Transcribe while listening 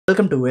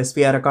Welcome to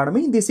SVR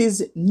Academy. This is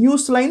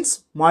News Lines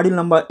module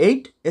number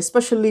 8,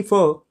 especially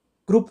for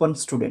Group 1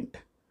 student.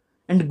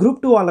 And Group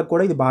 2 వాళ్ళకు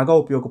కూడా ఇది బాగా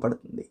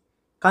ఉపయోగపడుతుంది.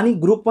 కానీ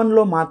Group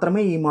 1లో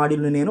మాత్రమే ఈ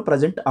మాడ్యూల్ని నేను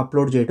ప్రజెంట్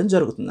అప్లోడ్ చేయడం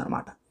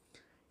జరుగుతుందన్నమాట.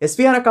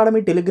 SVR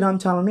Academy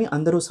టెలిగ్రామ్ ఛానల్ని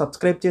అందరూ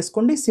సబ్స్క్రైబ్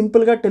చేసుకోండి.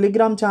 సింపుల్గా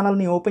టెలిగ్రామ్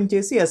ఛానల్ని ఓపెన్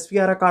చేసి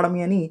SVR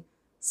Academy అని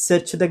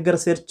సెర్చ్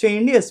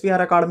చేయండి.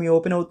 SVR Academy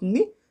ఓపెన్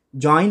అవుతుంది.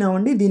 జాయిన్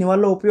అవ్వండి.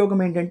 దీనివల్ల ఉపయోగం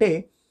ఏంటంటే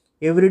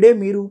ఎవ్రీడే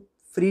మీరు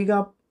ఫ్రీగా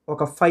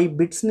ఒక 5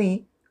 బిట్స్ని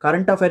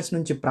కరెంట్ అఫైర్స్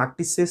నుంచి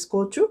ప్రాక్టీస్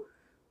చేసుకోవచ్చు.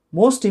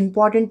 మోస్ట్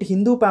ఇంపార్టెంట్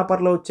హిందూ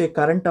పేపర్లో వచ్చే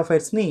కరెంట్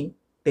అఫైర్స్ని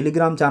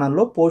టెలిగ్రామ్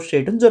ఛానల్లో పోస్ట్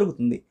చేయడం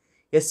జరుగుతుంది.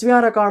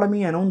 SVR Academy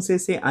అనౌన్స్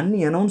చేసే అన్ని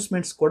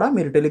అనౌన్స్మెంట్స్ కూడా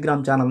మీరు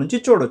టెలిగ్రామ్ ఛానల్ నుంచి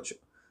చూడొచ్చు.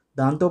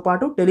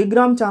 దాంతోపాటు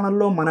టెలిగ్రామ్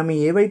ఛానల్లో మనం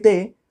ఏవైతే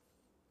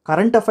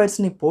కరెంట్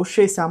అఫైర్స్ని పోస్ట్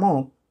చేశామో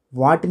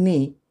వాటిని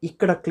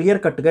ఇక్కడ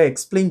క్లియర్ కట్గా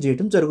ఎక్స్ప్లెయిన్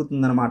చేయడం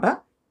జరుగుతుందన్నమాట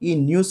ఈ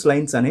న్యూస్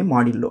లైన్స్ అనే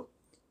మాడ్యూల్లో.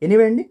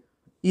 ఎనీవే అండి,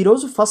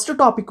 ఈరోజు ఫస్ట్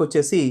టాపిక్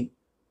వచ్చేసి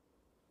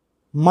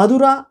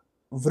మధుర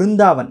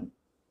వృందావన్.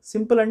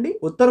 సింపుల్ అండి,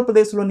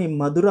 ఉత్తరప్రదేశ్లోని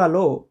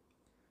మధురాలో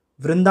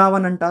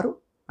వృందావన్ అంటారు.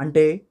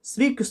 అంటే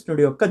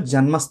శ్రీకృష్ణుడి యొక్క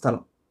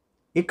జన్మస్థలం.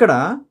 ఇక్కడ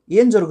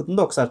ఏం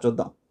జరుగుతుందో ఒకసారి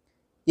చూద్దాం.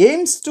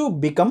 AIIMS to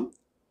become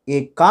a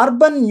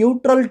carbon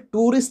neutral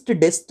tourist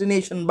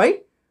destination by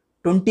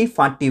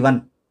 2041.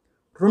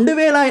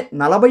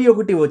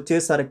 2041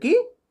 వచ్చేసరికి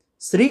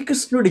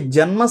శ్రీకృష్ణుడి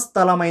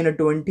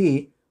జన్మస్థలమైనటువంటి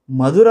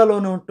మధురలో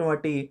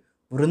ఉన్నటువంటి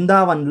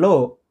వృందావన్లో,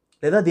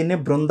 లేదా దీన్నే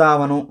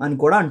బృందావనం అని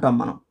కూడా అంటాం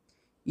మనం,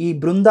 ఈ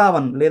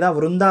బృందావన్ లేదా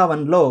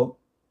వృందావన్లో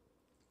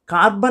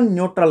కార్బన్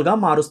న్యూట్రల్గా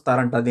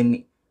మారుస్తారంట దీన్ని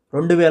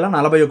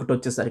 2041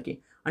 వచ్చేసరికి.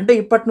 అంటే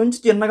ఇప్పటి నుంచి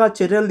చిన్నగా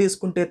చర్యలు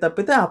తీసుకుంటే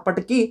తప్పితే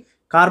అప్పటికి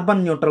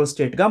కార్బన్ న్యూట్రల్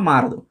స్టేట్గా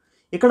మారదు.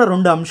 ఇక్కడ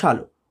 2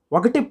 అంశాలు.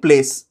 ఒకటి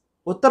ప్లేస్,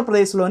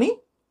 ఉత్తరప్రదేశ్లోని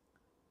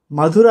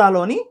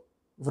మధురాలోని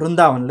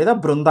వృందావన్ లేదా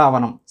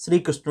బృందావనం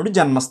శ్రీకృష్ణుడి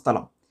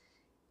జన్మస్థలం.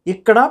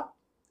 ఇక్కడ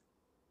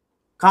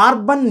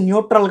కార్బన్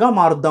న్యూట్రల్గా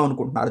మారుద్దాం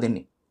అనుకుంటున్నారు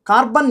దీన్ని.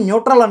 కార్బన్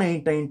న్యూట్రల్ అనే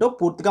ఏంటో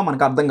పూర్తిగా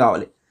మనకు అర్థం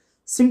కావాలి.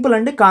 సింపుల్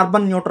అండి.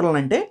 కార్బన్ న్యూట్రల్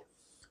అంటే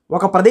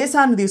ఒక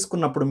ప్రదేశాన్ని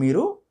తీసుకున్నప్పుడు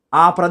మీరు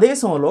ఆ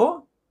ప్రదేశంలో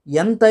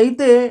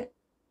ఎంతైతే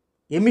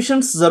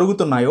ఎమిషన్స్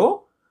జరుగుతున్నాయో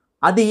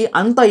అది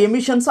అంత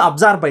ఎమిషన్స్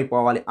అబ్జార్బ్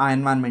అయిపోవాలి ఆ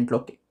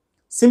ఎన్వైరన్మెంట్లోకి.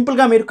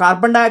 సింపుల్గా మీరు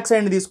కార్బన్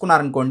డైఆక్సైడ్ని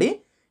తీసుకున్నారనుకోండి,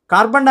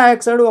 కార్బన్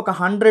డైఆక్సైడ్ ఒక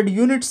 100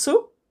 యూనిట్స్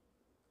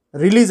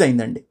రిలీజ్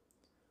అయిందండి.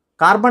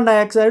 కార్బన్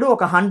డైఆక్సైడ్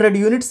ఒక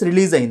 100 యూనిట్స్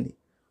రిలీజ్ అయింది.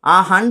 ఆ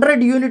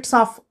 100 యూనిట్స్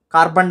ఆఫ్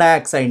కార్బన్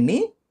డైఆక్సైడ్ని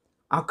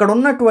అక్కడ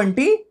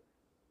ఉన్నటువంటి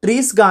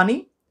ట్రీస్ కానీ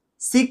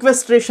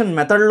సీక్వెస్ట్రేషన్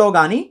మెథడ్లో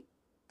కానీ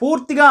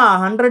పూర్తిగా ఆ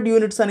 100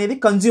 యూనిట్స్ అనేది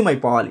కన్జ్యూమ్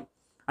అయిపోవాలి.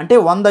 అంటే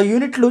 100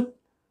 యూనిట్లు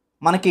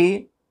మనకి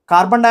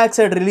కార్బన్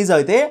డైఆక్సైడ్ రిలీజ్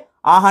అయితే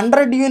ఆ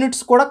 100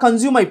 యూనిట్స్ కూడా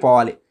కన్జ్యూమ్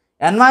అయిపోవాలి.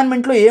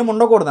 ఎన్వైరన్మెంట్లో ఏం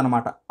ఉండకూడదు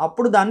అనమాట.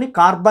 అప్పుడు దాన్ని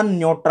కార్బన్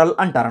న్యూట్రల్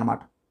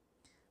అంటారనమాట.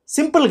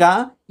 సింపుల్గా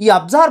ఈ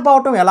అబ్జార్బ్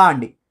అవటం ఎలా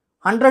అండి?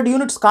 100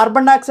 యూనిట్స్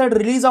కార్బన్ డైఆక్సైడ్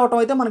రిలీజ్ అవటం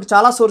అయితే మనకి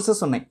చాలా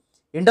సోర్సెస్ ఉన్నాయి.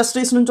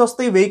 ఇండస్ట్రీస్ నుంచి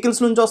వస్తాయి,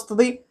 వెహికల్స్ నుంచి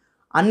వస్తుంది,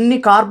 అన్ని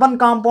కార్బన్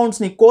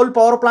కాంపౌండ్స్ని కోల్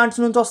పవర్ ప్లాంట్స్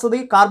నుంచి వస్తుంది,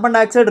 కార్బన్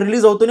డైఆక్సైడ్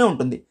రిలీజ్ అవుతూనే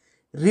ఉంటుంది.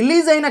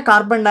 రిలీజ్ అయిన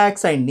కార్బన్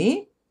డైఆక్సైడ్ని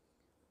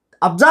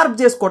అబ్జార్బ్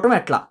చేసుకోవటం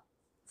ఎట్లా?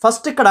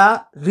 ఫస్ట్ ఇక్కడ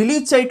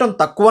రిలీజ్ చేయటం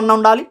తక్కువ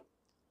ఉండాలి.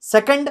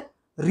 సెకండ్,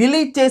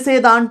 రిలీజ్ చేసే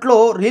దాంట్లో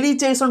రిలీజ్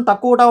చేయడం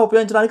తక్కువగా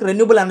ఉపయోగించడానికి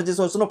రెన్యూబుల్ ఎనర్జీ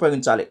సోర్స్ను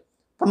ఉపయోగించాలి.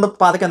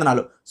 పునరుత్పాదక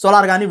ఇంధనాలు,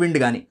 సోలార్ కానీ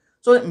విండ్ కానీ.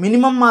 సో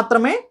మినిమం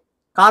మాత్రమే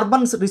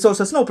కార్బన్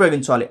రిసోర్సెస్ని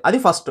ఉపయోగించాలి. అది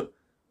ఫస్ట్.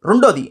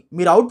 రెండోది,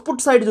 మీరు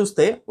అవుట్పుట్ సైడ్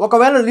చూస్తే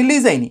ఒకవేళ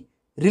రిలీజ్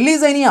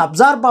అయినాయి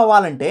అబ్జార్బ్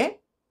అవ్వాలంటే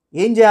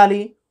ఏం చేయాలి?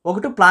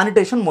 ఒకటి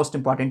plantation, most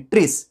important.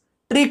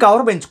 Tree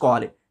cover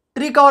పెంచుకోవాలి.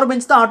 ట్రీ కవర్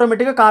పెంచితే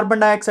ఆటోమేటిక్గా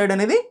కార్బన్ డైఆక్సైడ్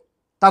అనేది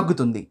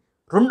తగ్గుతుంది.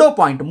 రెండో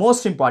point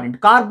most important,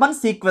 carbon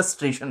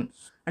sequestration.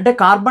 అంటే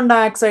కార్బన్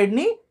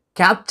డైఆక్సైడ్ని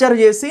క్యాప్చర్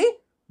చేసి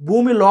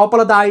భూమి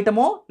లోపల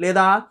దాయటమో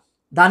లేదా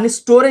దాన్ని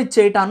స్టోరేజ్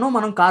చేయటానో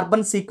మనం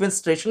కార్బన్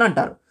సీక్వెస్ట్రేషన్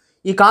అంటారు.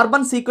 ఈ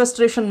కార్బన్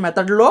సీక్వెస్ట్రేషన్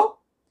మెథడ్లో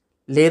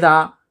లేదా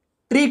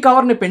ట్రీ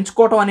కవర్ని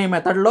పెంచుకోవటం అనే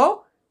మెథడ్లో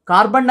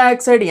కార్బన్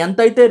డైఆక్సైడ్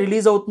ఎంతైతే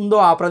రిలీజ్ అవుతుందో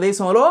ఆ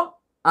ప్రదేశంలో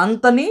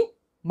అంతని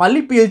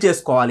మళ్ళీ పీల్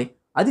చేసుకోవాలి.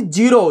 అది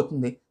 0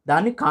 అవుతుంది.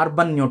 దాన్ని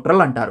కార్బన్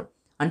న్యూట్రల్ అంటారు.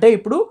 అంటే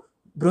ఇప్పుడు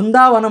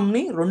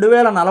బృందావనంని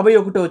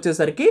 2041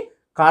 వచ్చేసరికి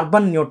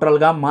కార్బన్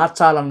న్యూట్రల్గా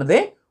మార్చాలన్నదే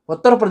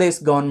ఉత్తరప్రదేశ్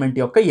గవర్నమెంట్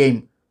యొక్క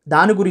ఎయిమ్.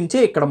 దాని గురించే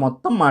ఇక్కడ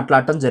మొత్తం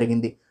మాట్లాడటం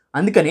జరిగింది.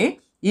 అందుకని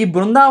ఈ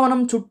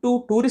బృందావనం చుట్టూ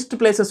టూరిస్ట్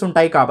ప్లేసెస్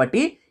ఉంటాయి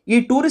కాబట్టి ఈ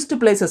టూరిస్ట్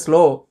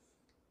ప్లేసెస్లో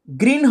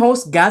గ్రీన్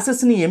హౌస్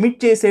గ్యాసెస్ని ఎమిట్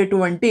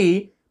చేసేటువంటి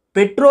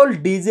పెట్రోల్,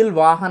 డీజిల్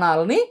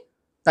వాహనాలని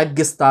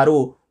తగ్గిస్తారు.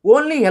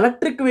 ఓన్లీ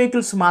ఎలక్ట్రిక్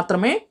వెహికల్స్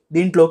మాత్రమే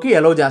దీంట్లోకి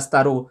ఎలో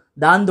చేస్తారు.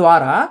 దాని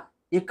ద్వారా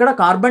ఇక్కడ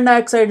కార్బన్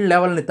డైఆక్సైడ్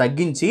లెవెల్ని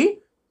తగ్గించి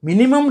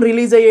మినిమం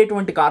రిలీజ్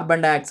అయ్యేటువంటి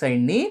కార్బన్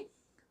డైఆక్సైడ్ని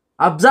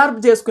అబ్జార్బ్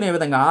చేసుకునే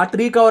విధంగా, ఆ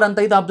ట్రీ కవర్ ఎంత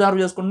అయితే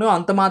అబ్జార్బ్ చేసుకుంటున్నాయో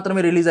అంత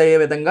మాత్రమే రిలీజ్ అయ్యే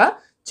విధంగా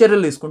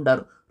చర్యలు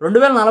తీసుకుంటారు.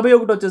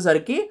 2041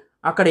 వచ్చేసరికి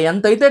అక్కడ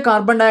ఎంతైతే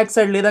కార్బన్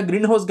డైఆక్సైడ్ లేదా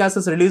గ్రీన్ హౌస్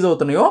గ్యాసెస్ రిలీజ్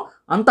అవుతున్నాయో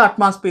అంత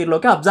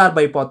అట్మాస్ఫియర్లోకి అబ్జార్బ్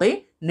అయిపోతాయి.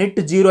 నెట్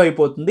 0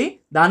 అయిపోతుంది.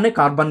 దాన్నే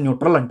కార్బన్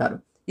న్యూట్రల్ అంటారు.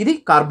 ఇది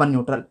కార్బన్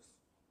న్యూట్రల్.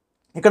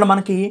 ఇక్కడ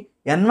మనకి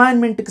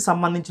ఎన్వైరన్మెంట్కి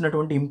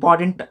సంబంధించినటువంటి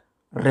ఇంపార్టెంట్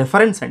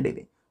రెఫరెన్స్ అండి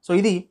ఇది. సో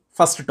ఇది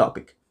first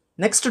topic.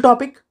 Next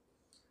topic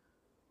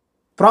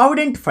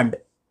provident fund,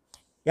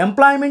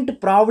 employment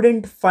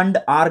provident fund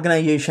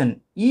organisation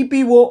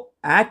EPO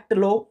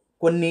యాక్ట్లో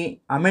కొన్ని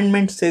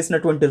అమెండ్మెంట్స్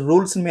చేసినటువంటి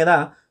రూల్స్ మీద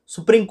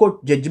సుప్రీంకోర్టు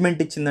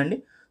జడ్జిమెంట్ ఇచ్చిందండి.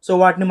 సో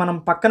వాటిని మనం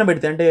పక్కన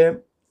పెడితే, అంటే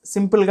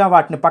సింపుల్గా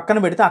వాటిని పక్కన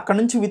పెడితే అక్కడ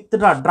నుంచి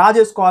డ్రా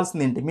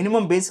చేసుకోవాల్సింది ఏంటి,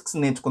 మినిమం బేసిక్స్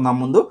నేర్చుకుందాం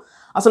ముందు.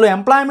 అసలు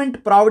ఎంప్లాయ్మెంట్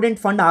ప్రావిడెంట్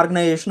ఫండ్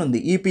ఆర్గనైజేషన్ ఉంది,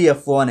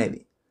 ఈపీఎఫ్ఓ అనేది.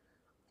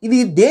 ఇది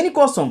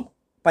దేనికోసం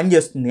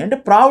పనిచేస్తుంది అంటే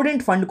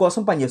ప్రావిడెంట్ ఫండ్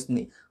కోసం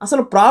పనిచేస్తుంది.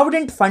 అసలు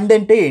ప్రావిడెంట్ ఫండ్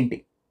అంటే ఏంటి?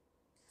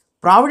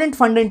 ప్రావిడెంట్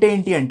ఫండ్ అంటే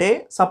ఏంటి అంటే,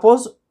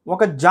 సపోజ్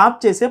ఒక జాబ్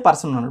చేసే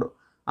పర్సన్ ఉన్నాడు,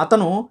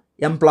 అతను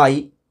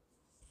ఎంప్లాయీ,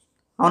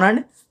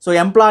 అవునండి. సో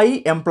ఎంప్లాయీ,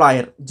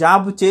 ఎంప్లాయర్,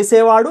 జాబ్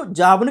చేసేవాడు,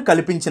 జాబ్ని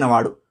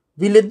కల్పించినవాడు,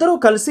 వీళ్ళిద్దరూ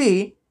కలిసి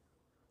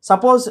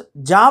సపోజ్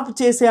జాబ్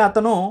చేసే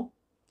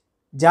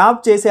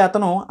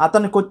అతను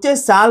అతనికి వచ్చే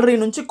శాలరీ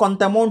నుంచి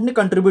కొంత అమౌంట్ని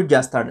కంట్రిబ్యూట్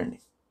చేస్తాడండి.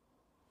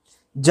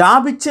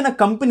 జాబ్ ఇచ్చిన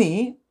కంపెనీ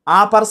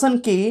ఆ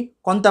పర్సన్కి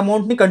కొంత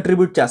అమౌంట్ని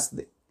కంట్రిబ్యూట్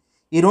చేస్తుంది.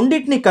 ఈ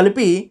రెండింటిని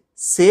కలిపి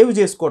సేవ్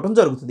చేసుకోవటం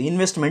జరుగుతుంది,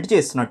 ఇన్వెస్ట్మెంట్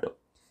చేస్తున్నట్టు.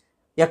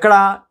 ఎక్కడ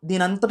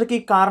దీనంతటికీ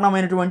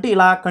కారణమైనటువంటి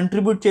ఇలా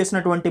కంట్రిబ్యూట్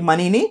చేసినటువంటి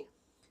మనీని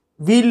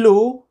వీళ్ళు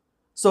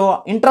సో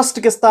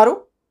ఇంట్రెస్ట్కి ఇస్తారు.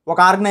 ఒక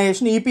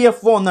ఆర్గనైజేషన్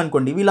ఈపీఎఫ్ఓ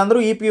ఉందనుకోండి, వీళ్ళందరూ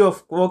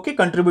ఈపీఎఫ్ఓకి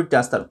కంట్రిబ్యూట్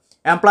చేస్తారు,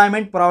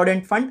 ఎంప్లాయ్మెంట్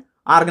ప్రావిడెంట్ ఫండ్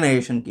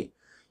ఆర్గనైజేషన్కి.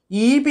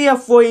 ఈ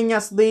ఈపీఎఫ్ఓ ఏం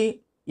చేస్తుంది,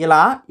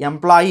 ఇలా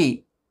ఎంప్లాయీ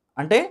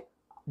అంటే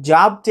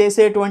జాబ్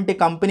చేసేటువంటి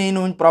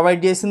కంపెనీని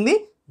ప్రొవైడ్ చేసింది,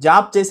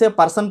 జాబ్ చేసే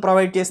పర్సన్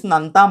ప్రొవైడ్ చేసింది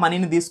అంతా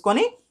మనీని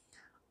తీసుకొని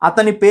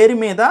అతని పేరు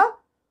మీద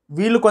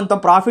వీళ్ళు కొంత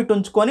ప్రాఫిట్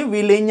ఉంచుకొని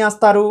వీళ్ళు ఏం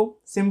చేస్తారు,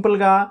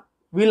 సింపుల్గా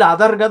వీళ్ళు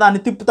అదర్గా దాన్ని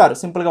తిప్పుతారు,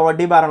 సింపుల్గా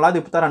వడ్డీ భారంలా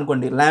తిప్పుతారు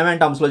అనుకోండి. లైవ్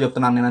టర్మ్స్లో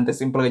చెప్తున్నాను నేను, అంతే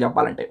సింపుల్గా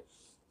చెప్పాలంటే.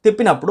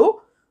 తిప్పినప్పుడు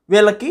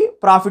వీళ్ళకి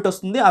ప్రాఫిట్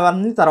వస్తుంది,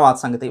 అవన్నీ తర్వాత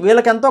సంగతి.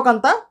 వీళ్ళకి ఎంతో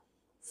కొంత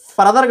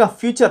ఫర్దర్గా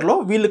ఫ్యూచర్లో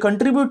వీళ్ళు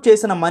కంట్రిబ్యూట్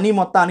చేసిన మనీ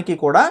మొత్తానికి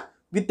కూడా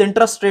విత్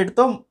ఇంట్రెస్ట్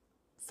రేట్తో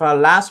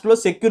లాస్ట్లో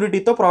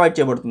సెక్యూరిటీతో ప్రొవైడ్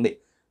చేయబడుతుంది.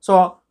 సో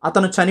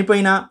అతను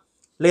చనిపోయినా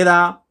లేదా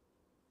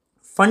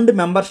ఫండ్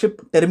మెంబర్షిప్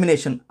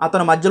టెర్మినేషన్,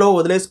 అతను మధ్యలో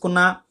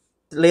వదిలేసుకున్నా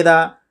లేదా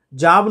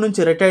జాబ్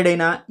నుంచి రిటైర్డ్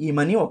అయినా ఈ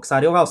మనీ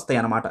ఒకసారిగా వస్తాయి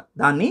అన్నమాట.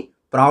 దాన్ని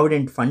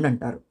ప్రావిడెంట్ ఫండ్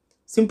అంటారు.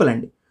 సింపుల్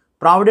అండి.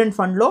 ప్రావిడెంట్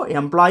ఫండ్లో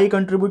ఎంప్లాయీ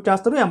కంట్రిబ్యూట్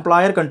చేస్తారు,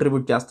 ఎంప్లాయర్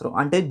కంట్రిబ్యూట్ చేస్తారు.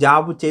 అంటే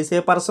జాబ్ చేసే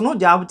పర్సను,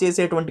 జాబ్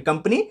చేసేటువంటి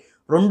కంపెనీ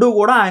రెండు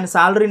కూడా ఆయన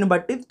శాలరీని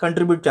బట్టి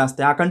కంట్రిబ్యూట్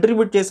చేస్తాయి. ఆ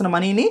కంట్రిబ్యూట్ చేసిన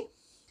మనీని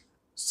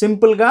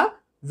సింపుల్గా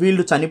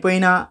వీళ్ళు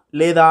చనిపోయినా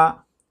లేదా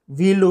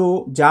వీళ్ళు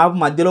జాబ్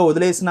మధ్యలో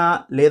వదిలేసినా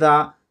లేదా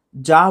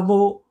జాబు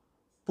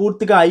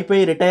పూర్తిగా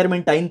అయిపోయి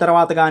రిటైర్మెంట్ అయిన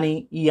తర్వాత కానీ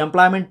ఈ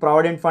ఎంప్లాయ్మెంట్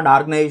ప్రావిడెంట్ ఫండ్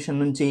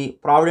ఆర్గనైజేషన్ నుంచి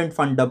ప్రావిడెంట్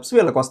ఫండ్ డబ్స్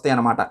వీళ్ళకి వస్తాయి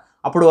అన్నమాట.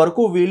 అప్పటి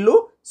వరకు వీళ్ళు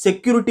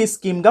సెక్యూరిటీ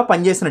స్కీమ్గా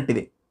పనిచేసినట్టు.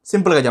 ఇది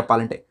సింపుల్గా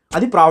చెప్పాలంటే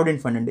అది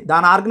ప్రావిడెంట్ ఫండ్ అండి.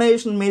 దాని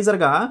ఆర్గనైజేషన్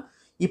మేజర్గా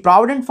ఈ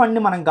ప్రావిడెంట్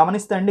ఫండ్ని మనం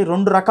గమనిస్తే అండి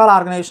 2 రకాల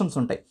ఆర్గనైజేషన్స్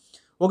ఉంటాయి.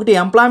 ఒకటి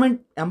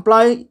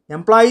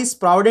employees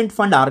provident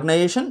fund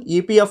organisation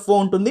EPFO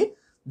ఉంటుంది.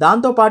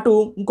 దాంతోపాటు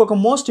ఇంకొక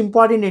మోస్ట్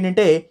ఇంపార్టెంట్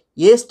ఏంటంటే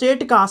ఏ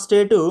స్టేట్కి ఆ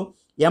స్టేటు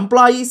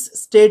ఎంప్లాయీస్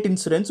స్టేట్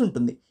ఇన్సూరెన్స్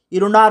ఉంటుంది. ఈ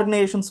 2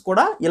 ఆర్గనైజేషన్స్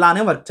కూడా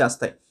ఇలానే వర్క్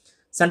చేస్తాయి.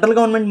 సెంట్రల్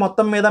గవర్నమెంట్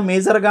మొత్తం మీద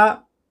మేజర్గా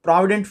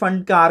ప్రావిడెంట్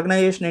ఫండ్కి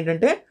ఆర్గనైజేషన్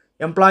ఏంటంటే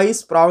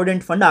employees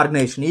provident fund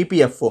organisation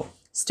EPFO.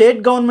 State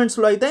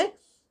గవర్నమెంట్స్లో అయితే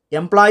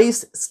ఎంప్లాయీస్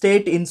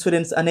స్టేట్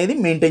ఇన్సూరెన్స్ అనేది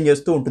మెయింటైన్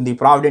చేస్తూ ఉంటుంది ఈ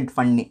ప్రావిడెంట్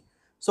ఫండ్ని.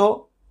 సో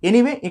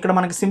ఎనీవే ఇక్కడ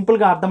మనకి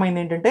సింపుల్గా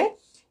అర్థమైంది ఏంటంటే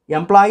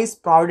ఎంప్లాయీస్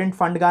ప్రావిడెంట్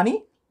ఫండ్ కానీ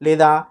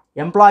లేదా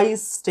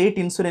ఎంప్లాయీస్ స్టేట్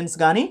ఇన్సూరెన్స్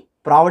కానీ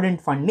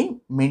ప్రావిడెంట్ ఫండ్ని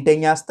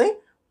మెయింటైన్ చేస్తాయి.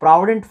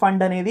 ప్రావిడెంట్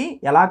ఫండ్ అనేది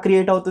ఎలా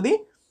క్రియేట్ అవుతుంది,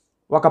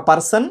 ఒక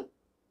పర్సన్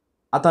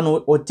అతను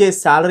వచ్చే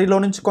శాలరీలో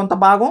నుంచి కొంత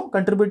భాగం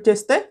కంట్రిబ్యూట్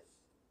చేస్తే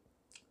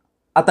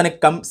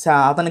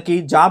అతనికి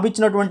జాబ్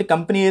ఇచ్చినటువంటి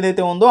కంపెనీ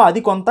ఏదైతే ఉందో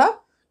అది కొంత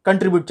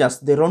కంట్రిబ్యూట్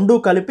చేస్తుంది. రెండూ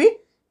కలిపి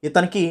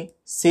ఇతనికి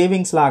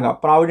సేవింగ్స్ లాగా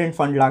ప్రావిడెంట్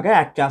ఫండ్ లాగా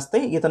యాక్ట్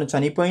చేస్తాయి. ఇతను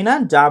చనిపోయినా,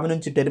 జాబ్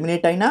నుంచి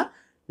టెర్మినేట్ అయినా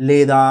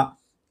లేదా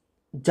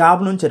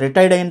జాబ్ నుంచి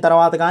రిటైర్డ్ అయిన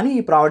తర్వాత కానీ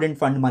ఈ ప్రావిడెంట్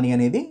ఫండ్ మనీ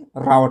అనేది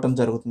రావటం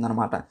జరుగుతుంది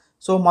అనమాట.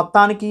 సో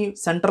మొత్తానికి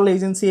సెంట్రల్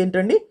ఏజెన్సీ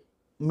ఏంటండి,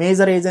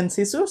 మేజర్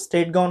ఏజెన్సీస్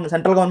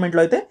సెంట్రల్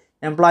గవర్నమెంట్లో అయితే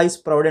ఎంప్లాయీస్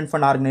ప్రావిడెంట్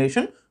ఫండ్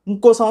ఆర్గనైజేషన్,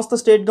 ఇంకో సంస్థ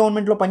స్టేట్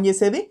గవర్నమెంట్లో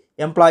పనిచేసేది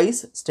ఎంప్లాయీస్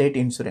స్టేట్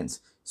ఇన్సూరెన్స్.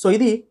 సో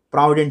ఇది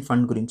ప్రావిడెంట్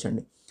ఫండ్ గురించి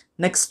అండి.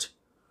 నెక్స్ట్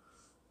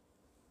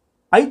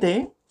అయితే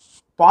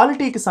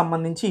పాలిటీకి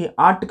సంబంధించి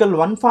ఆర్టికల్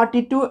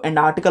 142 అండ్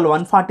ఆర్టికల్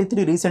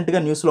 143 రీసెంట్గా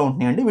న్యూస్లో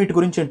ఉంటున్నాయండి. వీటి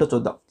గురించి ఏంటో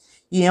చూద్దాం.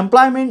 ఈ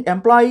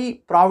ఎంప్లాయీ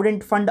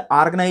ప్రావిడెంట్ ఫండ్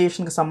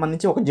ఆర్గనైజేషన్కి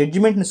సంబంధించి ఒక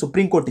జడ్జిమెంట్ని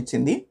సుప్రీంకోర్టు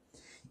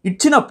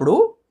ఇచ్చినప్పుడు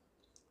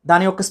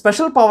దాని యొక్క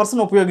స్పెషల్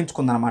పవర్స్ని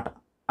ఉపయోగించుకుందనమాట.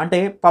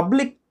 అంటే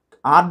పబ్లిక్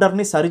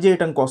ఆర్డర్ని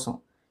సరిచేయటం కోసం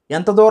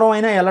ఎంత దూరం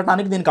అయినా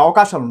వెళ్ళటానికి దీనికి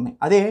అవకాశాలు ఉన్నాయి.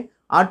 అదే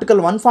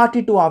article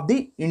 142 of the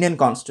Indian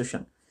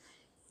constitution.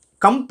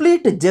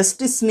 Complete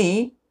జస్టిస్ని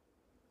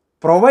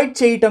provide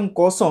చేయటం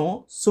కోసం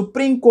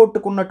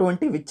సుప్రీంకోర్టుకు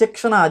ఉన్నటువంటి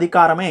విచక్షణ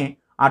అధికారమే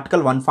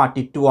article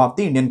 142 of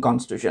the Indian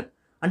constitution.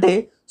 అంటే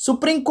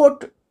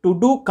supreme court to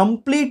do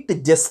complete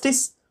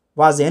justice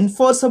was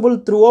enforceable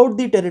through out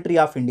the territory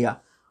of India.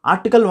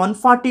 Article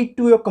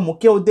 142 యొక్క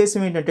ముఖ్య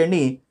ఉద్దేశం ఏంటంటే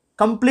అండి,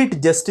 కంప్లీట్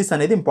జస్టిస్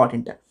అనేది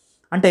ఇంపార్టెంట్.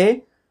 అంటే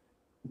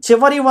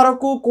చివరి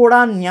వరకు కూడా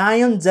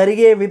న్యాయం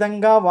జరిగే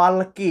విధంగా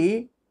వాళ్ళకి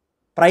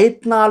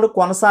ప్రయత్నాలు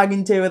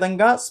కొనసాగించే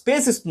విధంగా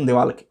స్పేస్ ఇస్తుంది,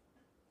 వాళ్ళకి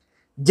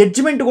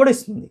జడ్జిమెంట్ కూడా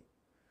ఇస్తుంది.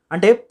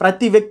 అంటే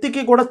ప్రతి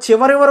వ్యక్తికి కూడా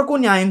చివరి వరకు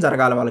న్యాయం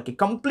జరగాలి, వాళ్ళకి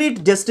కంప్లీట్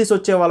జస్టిస్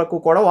వచ్చే వాళ్ళకు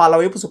కూడా వాళ్ళ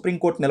వైపు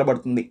సుప్రీంకోర్టు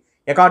నిలబడుతుంది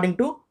according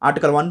to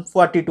article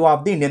 142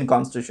 of the Indian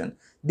constitution.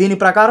 దీని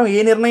ప్రకారం ఏ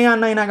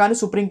నిర్ణయాన్ని అయినా కానీ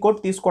సుప్రీంకోర్టు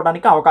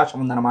తీసుకోవడానికి అవకాశం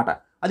ఉందన్నమాట.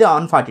 అది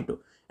 142.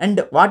 And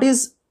what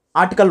is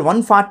article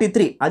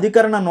 143?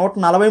 అధికరణ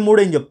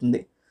 143 ఏం చెప్తుంది?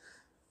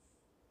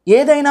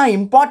 ఏదైనా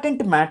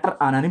ఇంపార్టెంట్ మ్యాటర్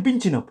అని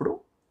అనిపించినప్పుడు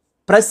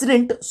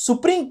ప్రెసిడెంట్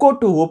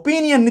సుప్రీంకోర్టు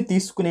ఒపీనియన్ని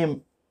తీసుకునే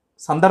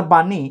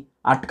సందర్భాన్ని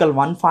ఆర్టికల్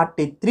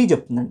 143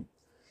 చెప్తుందండి.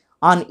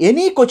 On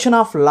any question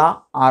of law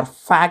are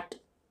fact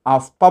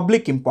of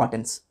public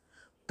importance,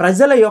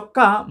 ప్రజల యొక్క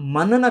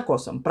మన్నన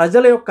కోసం,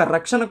 ప్రజల యొక్క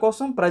రక్షణ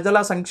కోసం,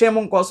 ప్రజల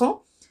సంక్షేమం కోసం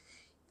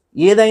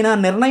ఏదైనా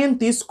నిర్ణయం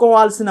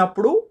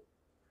తీసుకోవాల్సినప్పుడు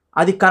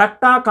అది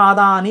కరెక్టా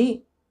కాదా అని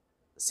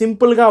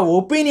సింపుల్గా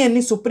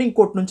ఒపీనియన్ని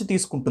సుప్రీంకోర్టు నుంచి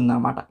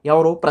తీసుకుంటుందన్నమాట.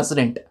 ఎవరు?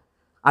 ప్రెసిడెంట్.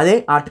 అదే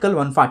ఆర్టికల్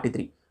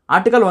 143.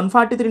 ఆర్టికల్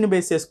 143ని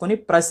బేస్ చేసుకొని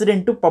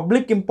ప్రెసిడెంట్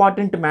పబ్లిక్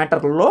ఇంపార్టెంట్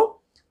మ్యాటర్లో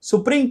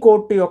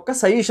సుప్రీంకోర్టు యొక్క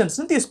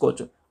సజెషన్స్ని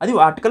తీసుకోవచ్చు. అది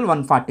article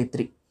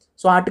 143.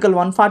 So article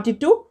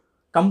 142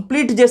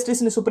 complete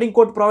జస్టిస్ని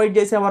supreme court provide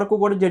చేసే వరకు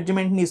కూడా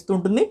జడ్జిమెంట్ని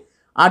ఇస్తుంటుంది.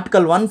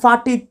 ఆర్టికల్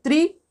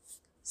 143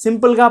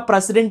 సింపుల్గా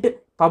ప్రెసిడెంట్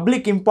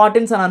పబ్లిక్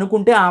ఇంపార్టెన్స్ అని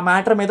అనుకుంటే ఆ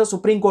మ్యాటర్ మీద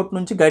సుప్రీంకోర్టు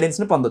నుంచి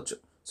గైడెన్స్ని పొందొచ్చు.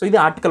 సో ఇది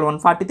ఆర్టికల్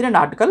 143 అండ్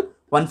ఆర్టికల్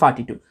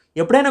 142.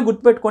 ఎప్పుడైనా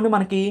గుర్తుపెట్టుకోండి,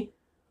 మనకి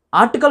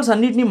ఆర్టికల్స్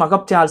అన్నింటినీ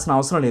మగప్ చేయాల్సిన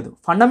అవసరం లేదు.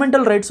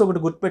 ఫండమెంటల్ రైట్స్ ఒకటి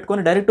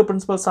గుర్తుపెట్టుకొని, directive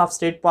principles of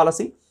state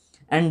policy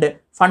and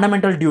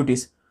fundamental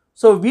duties.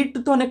 So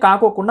వీటితోనే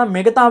కాకోకుండా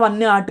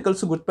మిగతావన్నీ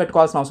ఆర్టికల్స్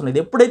గుర్తుపెట్టుకోవాల్సిన అవసరం లేదు.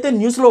 ఎప్పుడైతే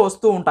న్యూస్లో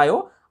వస్తూ ఉంటాయో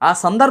ఆ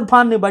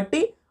సందర్భాన్ని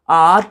బట్టి ఆ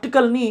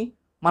ఆర్టికల్ని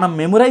మనం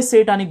మెమరైజ్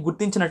చేయడానికి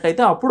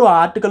గుర్తించినట్టయితే అప్పుడు ఆ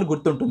ఆర్టికల్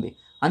గుర్తుంటుంది.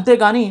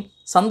 అంతేగాని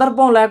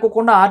సందర్భం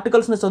లేకుండా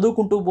ఆర్టికల్స్ని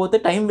చదువుకుంటూ పోతే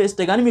టైం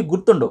వేస్టే కానీ మీకు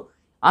గుర్తుండవు.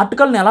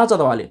 ఆర్టికల్ని ఎలా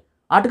చదవాలి?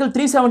 ఆర్టికల్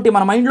 370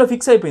 మన మైండ్లో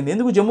ఫిక్స్ అయిపోయింది.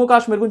 ఎందుకు? జమ్మూ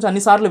కాశ్మీర్ గురించి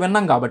అన్నిసార్లు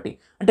విన్నాం కాబట్టి.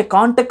 అంటే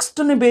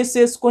కాంటెక్స్ట్ని బేస్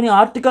చేసుకొని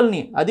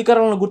ఆర్టికల్ని,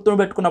 అధికారాలను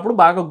గుర్తుపెట్టుకున్నప్పుడు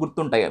బాగా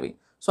గుర్తుంటాయి అవి.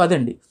 సో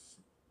అదండి.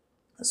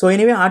 సో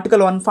ఎనీవే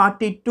ఆర్టికల్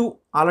 142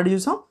 ఆల్రెడీ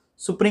చూసాం,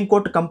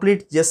 సుప్రీంకోర్టు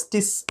కంప్లీట్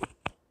జస్టిస్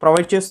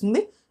ప్రొవైడ్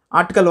చేస్తుంది.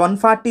 ఆర్టికల్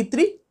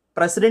 143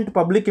 ప్రెసిడెంట్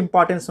పబ్లిక్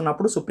ఇంపార్టెన్స్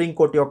ఉన్నప్పుడు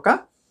సుప్రీంకోర్టు యొక్క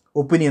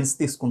ఒపీనియన్స్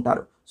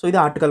తీసుకుంటారు. సో ఇది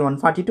ఆర్టికల్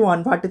 142,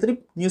 143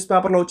 న్యూస్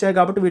పేపర్లో వచ్చాయి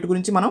కాబట్టి వీటి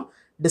గురించి మనం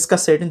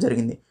డిస్కస్ చేయడం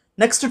జరిగింది.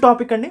 నెక్స్ట్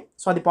టాపిక్ అండి,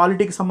 సో అది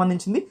పాలిటీకి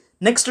సంబంధించింది.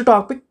 Next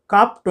topic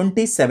COP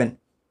 27,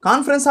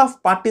 conference of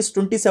parties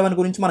 27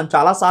 గురించి మనం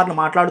చాలాసార్లు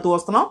మాట్లాడుతూ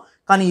వస్తున్నాం.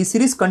 కానీ ఈ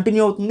సిరీస్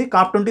కంటిన్యూ అవుతుంది.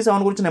 COP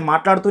 27 గురించి నేను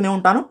మాట్లాడుతూనే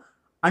ఉంటాను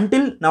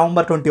అంటిల్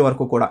నవంబర్ 20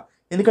 వరకు కూడా.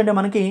 ఎందుకంటే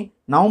మనకి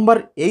నవంబర్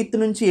 8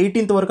 నుంచి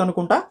 18 వరకు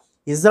అనుకుంటా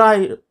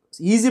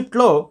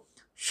ఈజిప్ట్లో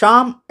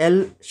షామ్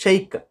ఎల్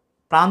షేక్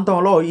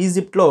ప్రాంతంలో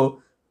ఈజిప్ట్లో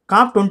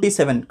COP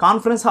 27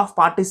 conference of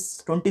parties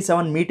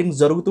 27 meeting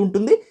జరుగుతూ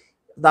ఉంటుంది.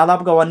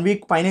 దాదాపుగా 1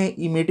 వీక్ పైనే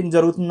ఈ మీటింగ్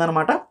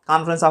జరుగుతుందన్నమాట,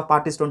 కాన్ఫరెన్స్ ఆఫ్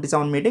పార్టీస్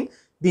 27 మీటింగ్.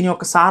 దీని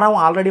యొక్క సారం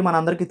ఆల్రెడీ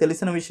మనందరికీ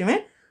తెలిసిన విషయమే.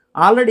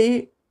 ఆల్రెడీ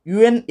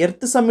UN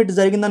ఎర్త్ సమ్మిట్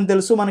జరిగిందని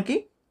తెలుసు మనకి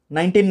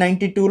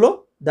 1992లో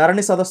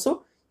ధరణి సదస్సు.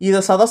 ఈ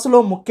సదస్సులో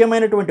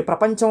ముఖ్యమైనటువంటి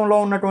ప్రపంచంలో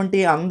ఉన్నటువంటి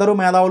అందరూ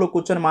మేధావులు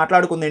కూర్చొని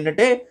మాట్లాడుకుంది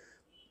ఏంటంటే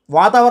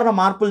వాతావరణ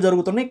మార్పులు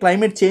జరుగుతున్నాయి,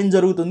 క్లైమేట్ చేంజ్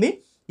జరుగుతుంది.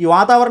 ఈ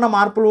వాతావరణ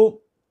మార్పులు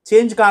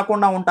చేంజ్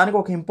కాకుండా ఉండడానికి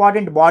ఒక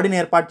ఇంపార్టెంట్ బాడీని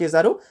ఏర్పాటు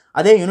చేశారు.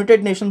 అదే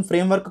United nation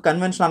framework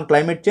convention on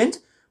climate change.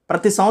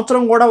 ప్రతి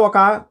సంవత్సరం కూడా ఒక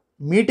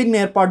మీటింగ్ని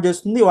ఏర్పాటు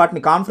చేస్తుంది.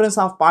 వాటిని కాన్ఫరెన్స్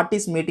ఆఫ్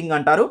పార్టీస్ మీటింగ్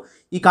అంటారు.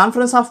 ఈ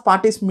కాన్ఫరెన్స్ ఆఫ్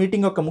పార్టీస్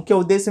మీటింగ్ యొక్క ముఖ్య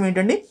ఉద్దేశం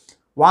ఏంటండి?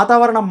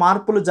 వాతావరణ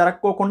మార్పులు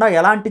జరగకోకుండా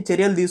ఎలాంటి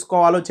చర్యలు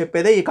తీసుకోవాలో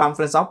చెప్పేదే ఈ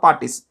కాన్ఫరెన్స్ ఆఫ్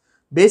పార్టీస్.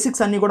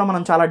 బేసిక్స్ అన్నీ కూడా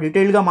మనం చాలా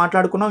డీటెయిల్గా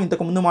మాట్లాడుకున్నాం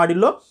ఇంతకుముందు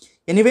మాడ్యూల్లో.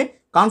 ఎనీవే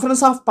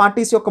కాన్ఫరెన్స్ ఆఫ్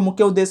పార్టీస్ యొక్క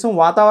ముఖ్య ఉద్దేశం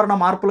వాతావరణ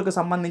మార్పులకు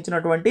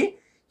సంబంధించినటువంటి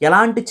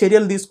ఎలాంటి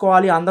చర్యలు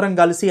తీసుకోవాలి అందరం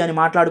కలిసి అని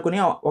మాట్లాడుకుని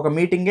ఒక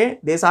మీటింగే.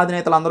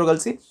 దేశాధినేతలు అందరూ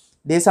కలిసి,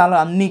 దేశాలు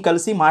అన్నీ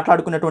కలిసి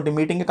మాట్లాడుకునేటువంటి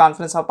meeting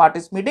conference of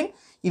parties meeting.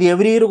 ఇది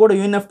ఎవ్రీ ఇయర్ కూడా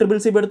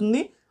UNFCCC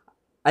పెడుతుంది.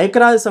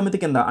 ఐక్యరాజ్య సమితి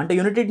కింద అంటే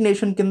యునైటెడ్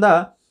నేషన్ కింద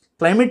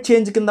క్లైమేట్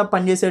చేంజ్ కింద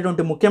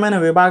పనిచేసేటువంటి ముఖ్యమైన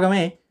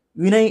విభాగమే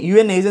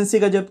UN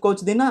ఏజెన్సీగా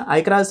చెప్పుకోవచ్చు. దీన్ని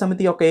ఐక్యరాజ్య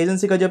సమితి యొక్క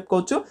ఏజెన్సీగా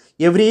చెప్పుకోవచ్చు.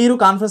 Every year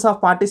conference of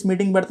parties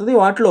meeting పెడుతుంది.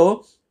 వాటిలో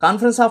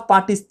conference of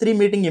parties 3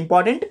 meeting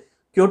important.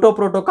 Kyoto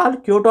protocol,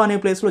 Kyoto అనే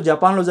ప్లేస్లో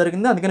జపాన్లో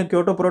జరిగింది, అందుకని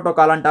క్యోటో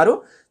ప్రోటోకాల్ అంటారు.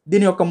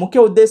 దీని యొక్క ముఖ్య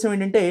ఉద్దేశం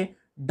ఏంటంటే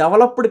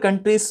డెవలప్డ్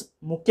కంట్రీస్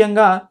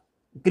ముఖ్యంగా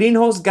గ్రీన్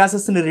హౌస్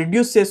గ్యాసెస్ని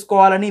రిడ్యూస్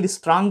చేసుకోవాలని ఇది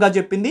స్ట్రాంగ్గా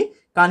చెప్పింది.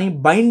 కానీ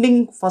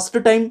బైండింగ్ ఫస్ట్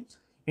టైం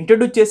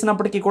ఇంట్రడ్యూస్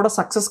చేసినప్పటికీ కూడా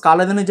సక్సెస్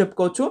కాలేదని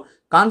చెప్పుకోవచ్చు.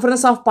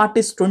 కాన్ఫరెన్స్ ఆఫ్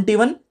పార్టీస్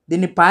 21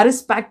 దీన్ని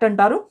ప్యారిస్ ప్యాక్ట్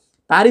అంటారు,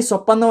 ప్యారిస్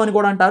ఒప్పందం అని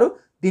కూడా అంటారు.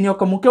 దీని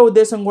యొక్క ముఖ్య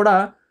ఉద్దేశం కూడా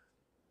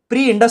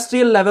pre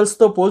industrial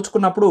లెవెల్స్తో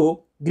పోల్చుకున్నప్పుడు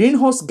green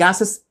house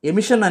gases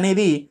emission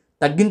అనేది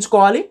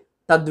తగ్గించుకోవాలి.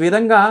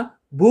 తద్విధంగా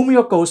భూమి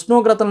యొక్క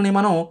ఉష్ణోగ్రతలని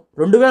మనం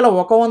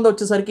 2100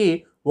 వచ్చేసరికి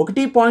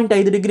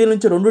 1.5 డిగ్రీల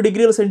నుంచి 2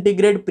 డిగ్రీల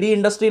సెంటీగ్రేడ్ ప్రీ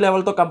ఇండస్ట్రీ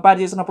లెవెల్తో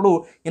కంపేర్ చేసినప్పుడు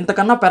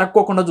ఇంతకన్నా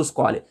పెరగకోకుండా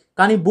చూసుకోవాలి.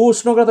 కానీ భూ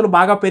ఉష్ణోగ్రతలు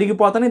బాగా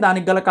పెరిగిపోతాయి.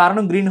 దానికి గల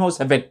కారణం green house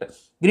effect.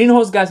 Green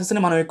house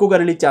గ్యాసెస్ని మనం ఎక్కువగా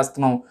రిలీజ్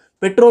చేస్తున్నాం.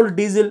 పెట్రోల్,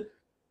 డీజిల్,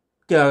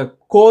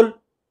 కోల్,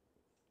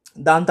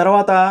 దాని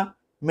తర్వాత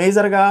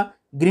మేజర్గా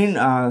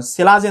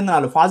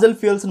శిలాజేంద్రాలు, ఫాజిల్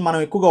ఫ్యూయల్స్ని మనం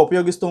ఎక్కువగా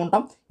ఉపయోగిస్తూ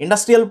ఉంటాం.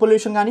 ఇండస్ట్రియల్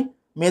పొల్యూషన్ కానీ,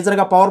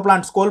 మేజర్గా power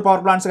plants, coal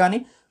power plants కానీ,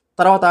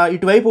 తర్వాత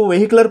ఇటువైపు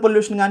వెహికులర్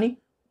పొల్యూషన్ కానీ,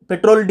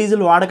 పెట్రోల్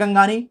డీజిల్ వాడకం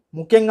కానీ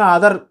ముఖ్యంగా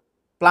అదర్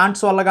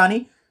ప్లాంట్స్ వల్ల కానీ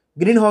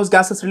గ్రీన్ హౌస్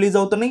గ్యాసెస్ రిలీజ్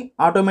అవుతున్నాయి.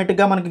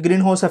 ఆటోమేటిక్గా మనకి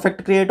గ్రీన్ హౌస్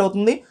ఎఫెక్ట్ క్రియేట్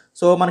అవుతుంది.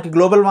 సో మనకి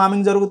గ్లోబల్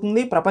వార్మింగ్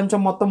జరుగుతుంది,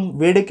 ప్రపంచం మొత్తం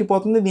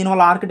వేడెక్కిపోతుంది.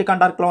 దీనివల్ల ఆర్కిటిక్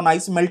అంటార్క్టికాలో ఉన్న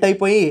ఐస్ మెల్ట్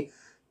అయిపోయి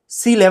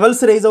సీ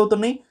లెవెల్స్ రైజ్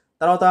అవుతున్నాయి.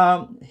 తర్వాత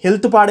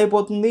హెల్త్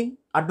పాడైపోతుంది.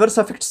 అడ్వర్స్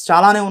ఎఫెక్ట్స్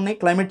చాలానే ఉన్నాయి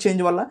క్లైమేట్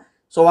చేంజ్ వల్ల.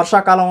 సో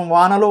వర్షాకాలం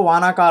వానలు,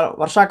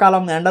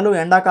 వర్షాకాలం ఎండలు,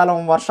 ఎండాకాలం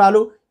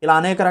వర్షాలు, ఇలా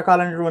అనేక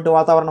రకాలైనటువంటి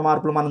వాతావరణ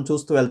మార్పులు మనం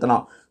చూస్తూ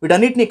వెళ్తున్నాం.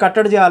 వీటన్నిటిని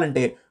కట్టడి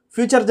చేయాలంటే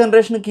ఫ్యూచర్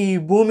జనరేషన్కి ఈ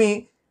భూమి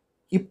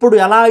ఇప్పుడు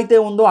ఎలా అయితే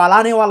ఉందో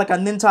అలానే వాళ్ళకి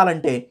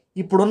అందించాలంటే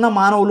ఇప్పుడున్న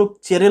మానవులు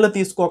చర్యలు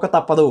తీసుకోక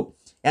తప్పదు.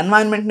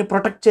 ఎన్వైరన్మెంట్ని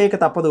ప్రొటెక్ట్ చేయక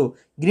తప్పదు.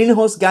 గ్రీన్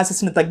హౌస్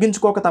గ్యాసెస్ని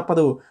తగ్గించుకోక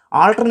తప్పదు.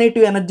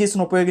 ఆల్టర్నేటివ్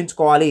ఎనర్జీస్ని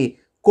ఉపయోగించుకోవాలి.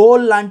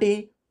 కోల్ లాంటి,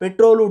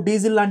 పెట్రోలు,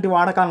 డీజిల్ లాంటి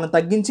వాడకాలను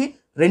తగ్గించి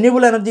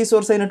రెన్యూబుల్ ఎనర్జీ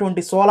సోర్స్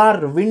అయినటువంటి సోలార్,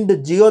 విండ్,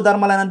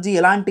 జియోథర్మల్ ఎనర్జీ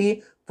ఇలాంటి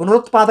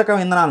పునరుత్పాదక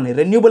ఇంధనాలని,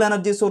 రెన్యూబుల్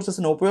ఎనర్జీ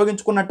సోర్సెస్ని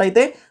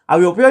ఉపయోగించుకున్నట్టయితే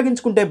అవి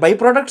ఉపయోగించుకుంటే బై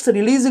ప్రొడక్ట్స్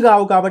రిలీజ్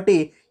కావు. కాబట్టి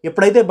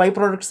ఎప్పుడైతే by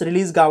products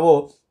release కావో,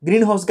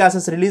 green house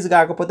gases release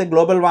కాకపోతే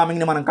గ్లోబల్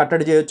వార్మింగ్ని మనం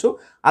కట్టడి చేయొచ్చు.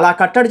 అలా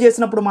కట్టడి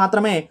చేసినప్పుడు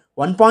మాత్రమే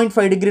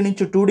 1.5 డిగ్రీ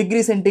నుంచి 2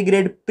 డిగ్రీ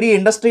సెంటీగ్రేడ్ ప్రీ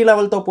ఇండస్ట్రీ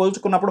లెవెల్తో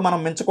పోల్చుకున్నప్పుడు మనం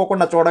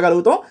మించుకోకుండా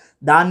చూడగలుగుతాం.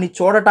 దాన్ని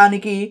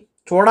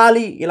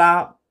చూడాలి ఇలా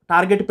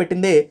టార్గెట్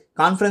పెట్టిందే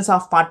కాన్ఫరెన్స్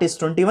ఆఫ్ పార్టీస్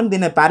 21.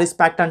 దీన్ని ప్యారిస్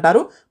ప్యాక్ట్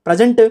అంటారు.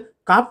 ప్రజెంట్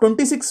COP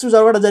 26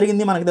 జరగడం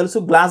జరిగింది మనకు తెలుసు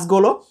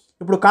గ్లాస్గోలో.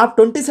 ఇప్పుడు COP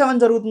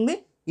 27 జరుగుతుంది.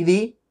 ఇది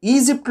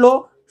ఈజిప్ట్లో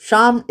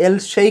షామ్ ఎల్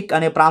షేక్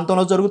అనే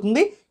ప్రాంతంలో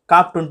జరుగుతుంది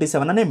COP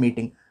 27 అనే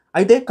మీటింగ్.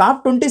 అయితే COP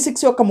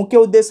 26 యొక్క ముఖ్య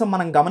ఉద్దేశం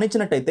మనం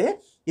గమనించినట్టయితే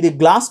ఇది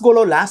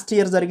గ్లాస్గోలో లాస్ట్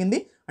ఇయర్ జరిగింది.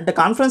 అంటే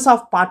కాన్ఫరెన్స్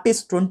ఆఫ్ పార్టీస్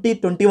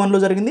 2021లో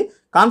జరిగింది.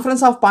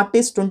 కాన్ఫరెన్స్ ఆఫ్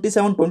పార్టీస్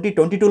 27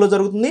 2022లో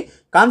జరుగుతుంది.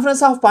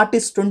 కాన్ఫరెన్స్ ఆఫ్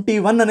పార్టీస్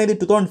 21 అనేది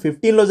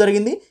 2015లో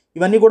జరిగింది.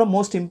 ఇవన్నీ కూడా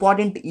most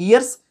important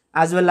years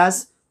as well as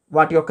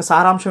వాటి యొక్క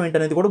సారాంశం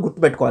ఏంటనేది కూడా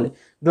గుర్తుపెట్టుకోవాలి.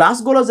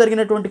 గ్లాస్గోలో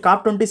జరిగినటువంటి COP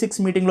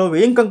 26 మీటింగ్లో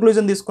ఏం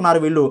కంక్లూజన్ తీసుకున్నారు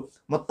వీళ్ళు?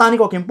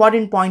 మొత్తానికి ఒక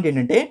ఇంపార్టెంట్ పాయింట్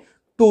ఏంటంటే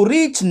to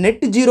reach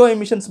net zero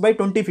emissions by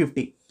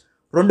 2050.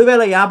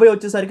 2050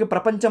 వచ్చేసరికి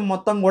ప్రపంచం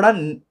మొత్తం కూడా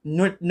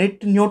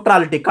నెట్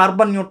న్యూట్రాలిటీ,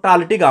 కార్బన్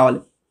న్యూట్రాలిటీ కావాలి.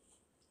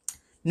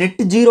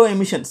 నెట్ జీరో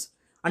ఎమిషన్స్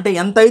అంటే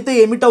ఎంతైతే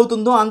ఎమిట్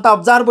అవుతుందో అంత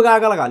అబ్జార్బ్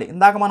కాగలగాలి.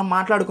 ఇందాక మనం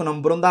మాట్లాడుకున్నాం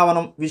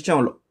బృందావనం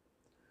విషయంలో.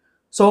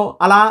 సో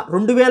అలా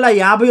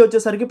 2050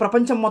 వచ్చేసరికి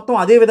ప్రపంచం మొత్తం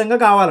అదే విధంగా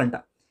కావాలంట.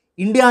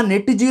 India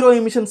net zero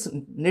emissions,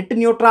 net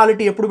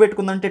neutrality ఎప్పుడు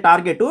పెట్టుకుందంటే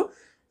టార్గెట్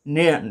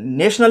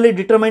నేషనల్లీ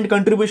డిటర్మైన్డ్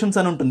కంట్రిబ్యూషన్స్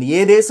అని ఉంటుంది. ఏ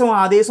దేశం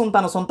ఆ దేశం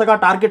తన సొంతగా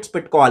టార్గెట్స్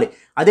పెట్టుకోవాలి.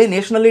 అదే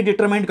నేషనల్లీ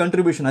డిటర్మైన్డ్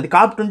కంట్రిబ్యూషన్. అది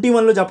COP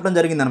 21లో చెప్పడం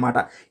జరిగిందనమాట.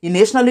 ఈ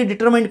నేషనల్లీ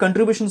డిటర్మైన్డ్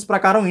కంట్రిబ్యూషన్స్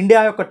ప్రకారం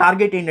ఇండియా యొక్క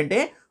టార్గెట్ ఏంటంటే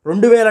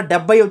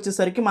 2070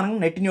 వచ్చేసరికి మనం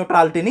నెట్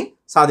న్యూట్రాలిటీని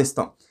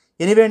సాధిస్తాం.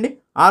 ఎనీవే అండి,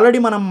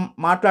 ఆల్రెడీ మనం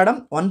మాట్లాడాం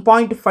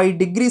 1.5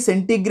 డిగ్రీ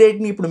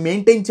సెంటీగ్రేడ్ని ఇప్పుడు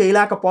మెయింటైన్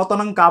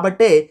చేయలేకపోతున్నాం.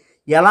 కాబట్టే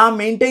ఎలా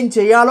మెయింటైన్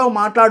చేయాలో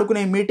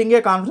మాట్లాడుకునే మీటింగే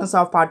కాన్ఫరెన్స్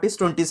ఆఫ్ పార్టీస్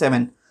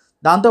 27.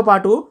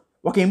 దాంతోపాటు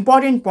ఒక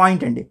ఇంపార్టెంట్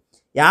పాయింట్ అండి,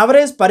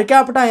 యావరేజ్ పర్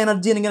క్యాపిటా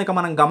ఎనర్జీని కనుక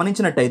మనం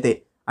గమనించినట్టయితే,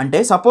 అంటే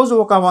సపోజ్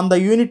ఒక 100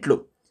 యూనిట్లు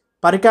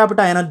పర్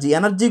క్యాపిటా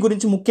ఎనర్జీ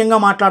గురించి ముఖ్యంగా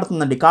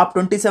మాట్లాడుతుందండి COP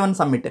 27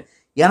 సమ్మిట్.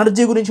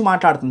 ఎనర్జీ గురించి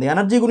మాట్లాడుతుంది.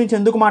 ఎనర్జీ గురించి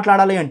ఎందుకు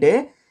మాట్లాడాలి అంటే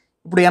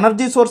ఇప్పుడు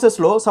ఎనర్జీ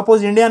సోర్సెస్లో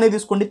సపోజ్ ఇండియానే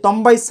తీసుకోండి,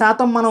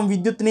 90% మనం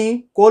విద్యుత్ని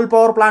కోల్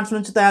పవర్ ప్లాంట్స్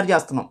నుంచి తయారు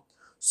చేస్తున్నాం.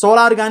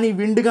 సోలార్ కానీ,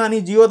 విండ్ కానీ,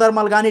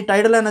 జియోథర్మల్ కానీ,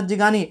 టైడల్ ఎనర్జీ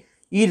కానీ,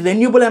 ఈ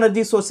రెన్యూబుల్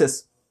ఎనర్జీ సోర్సెస్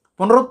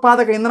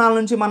పునరుత్పాదక ఇంధనాల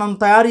నుంచి మనం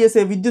తయారు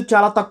చేసే విద్యుత్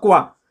చాలా తక్కువ.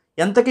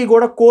 ఎంతకీ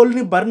కూడా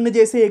కోల్ని బర్న్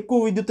చేసి ఎక్కువ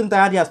విద్యుత్తుని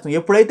తయారు చేస్తాం.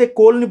 ఎప్పుడైతే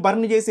కోల్ని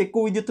బర్న్ చేసి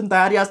ఎక్కువ విద్యుత్తుని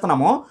తయారు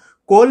చేస్తున్నామో,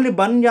 కోల్ని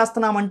బర్న్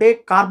చేస్తున్నామంటే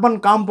కార్బన్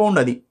కాంపౌండ్,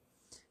 అది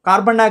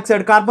carbon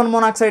dioxide, carbon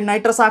monoxide,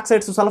 nitrous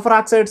oxides, sulphur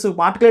oxides,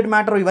 particulate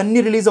matter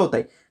ఇవన్నీ రిలీజ్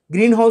అవుతాయి.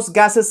 Green house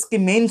గ్యాసెస్కి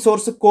main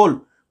source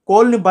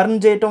కోల్ని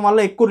burn చేయటం వల్ల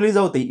ఎక్కువ రిలీజ్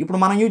అవుతాయి. ఇప్పుడు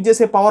మనం యూజ్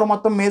చేసే పవర్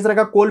మొత్తం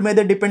మేజర్గా కోల్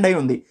మీదే డిపెండ్ అయి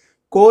ఉంది.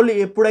 కోల్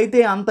ఎప్పుడైతే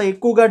అంత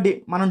ఎక్కువగా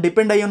మనం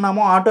డిపెండ్ అయి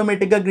ఉన్నామో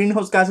ఆటోమేటిక్గా గ్రీన్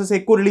హౌస్ గ్యాసెస్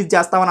ఎక్కువ రిలీజ్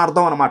చేస్తామని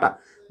అర్థం అనమాట.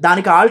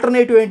 దానికి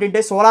ఆల్టర్నేటివ్ ఏంటంటే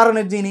సోలార్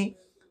ఎనర్జీని,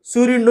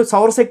 సూర్యుడు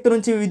సౌరశక్తి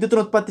నుంచి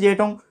విద్యుత్తును ఉత్పత్తి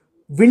చేయటం,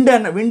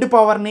 విండ్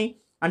పవర్ని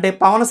అంటే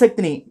పవన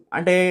శక్తిని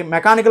అంటే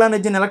మెకానికల్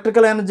ఎనర్జీని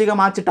ఎలక్ట్రికల్ ఎనర్జీగా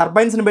మార్చి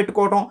టర్బైన్స్ని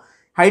పెట్టుకోవటం,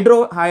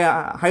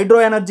 హైడ్రో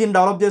ఎనర్జీని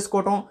డెవలప్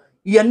చేసుకోవటం,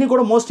 ఇవన్నీ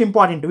కూడా మోస్ట్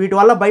ఇంపార్టెంట్. వీటి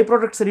వల్ల బై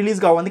ప్రొడక్ట్స్ రిలీజ్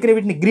కావు. అందుకని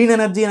వీటిని గ్రీన్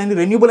ఎనర్జీ అనేది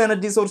రెన్యూబుల్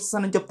ఎనర్జీ సోర్సెస్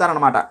అని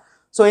చెప్తారనమాట.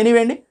 సో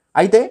ఎనీవే అండి,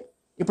 అయితే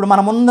ఇప్పుడు మన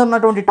ముందు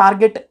ఉన్నటువంటి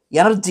టార్గెట్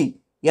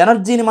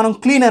ఎనర్జీని మనం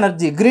క్లీన్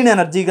ఎనర్జీ, గ్రీన్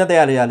ఎనర్జీగా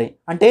తయారు చేయాలి.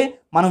 అంటే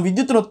మనం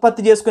విద్యుత్తును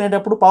ఉత్పత్తి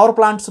చేసుకునేటప్పుడు పవర్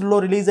ప్లాంట్స్లో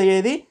రిలీజ్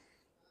అయ్యేది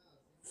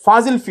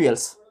ఫాజిల్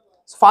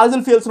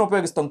ఫ్యూయల్స్ని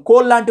ఉపయోగిస్తాం,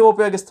 కోల్ లాంటివి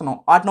ఉపయోగిస్తున్నాం.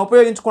 వాటిని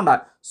ఉపయోగించకుండా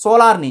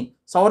సోలార్ని,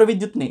 సౌర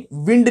విద్యుత్ని,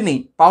 విండ్ని,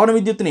 పవన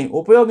విద్యుత్ని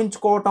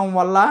ఉపయోగించుకోవటం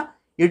వల్ల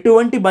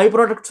ఎటువంటి బై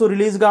ప్రొడక్ట్స్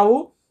రిలీజ్ కావు,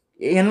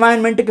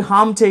 ఎన్వైరన్మెంట్కి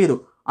హామ్ చేయదు.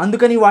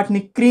 అందుకని వాటిని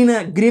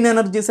గ్రీన్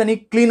ఎనర్జీస్ అని,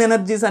 క్లీన్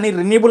ఎనర్జీస్ అని,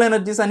 రెన్యూబుల్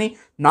ఎనర్జీస్ అని,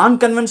 నాన్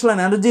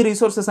కన్వెన్షనల్ ఎనర్జీ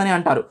రిసోర్సెస్ అని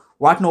అంటారు.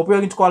 వాటిని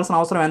ఉపయోగించుకోవాల్సిన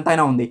అవసరం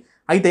ఎంతైనా ఉంది.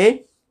 అయితే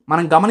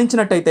మనం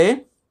గమనించినట్టయితే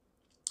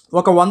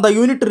ఒక 100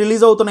 యూనిట్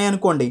రిలీజ్ అవుతున్నాయి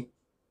అనుకోండి,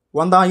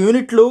 100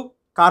 యూనిట్లు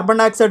కార్బన్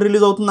డైఆక్సైడ్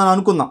రిలీజ్ అవుతుందని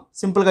అనుకుందాం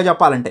సింపుల్గా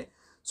చెప్పాలంటే.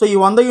 సో ఈ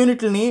 100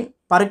 యూనిట్లని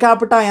పర్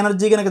క్యాపిటా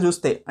ఎనర్జీ కనుక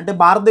చూస్తే, అంటే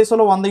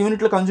భారతదేశంలో 100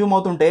 యూనిట్లు కన్జ్యూమ్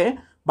అవుతుంటే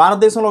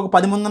భారతదేశంలో ఒక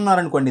 10 మంది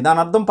ఉన్నారనుకోండి, దాని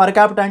అర్థం పర్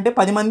క్యాపిటా అంటే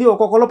 10 మంది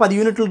ఒక్కొక్కరు 10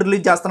 యూనిట్లు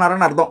రిలీజ్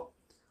చేస్తున్నారని అర్థం.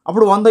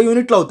 అప్పుడు 100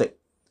 యూనిట్లు అవుతాయి,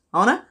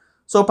 అవునా?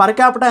 సో పర్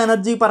క్యాపిటా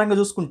ఎనర్జీ పరంగా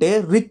చూసుకుంటే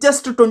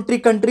richest 20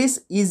 countries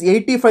is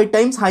 85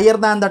 times higher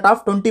than that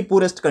of 20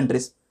 poorest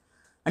countries.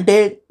 అంటే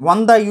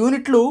 100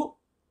 యూనిట్లు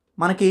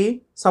మనకి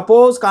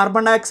సపోజ్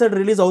కార్బన్ డైఆక్సైడ్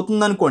రిలీజ్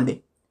అవుతుందనుకోండి,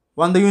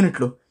 100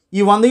 యూనిట్లు.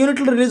 ఈ 100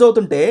 యూనిట్లు రిలీజ్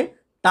అవుతుంటే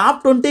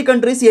top 20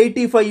 countries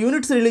 85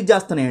 units release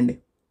చేస్తున్నాయండి.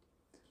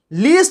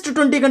 Least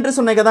 20 countries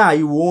ఉన్నాయి కదా,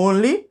 అవి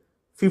ఓన్లీ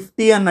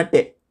 50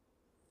 అన్నట్టే.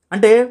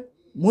 అంటే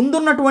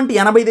ముందున్నటువంటి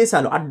 80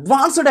 దేశాలు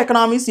అడ్వాన్స్డ్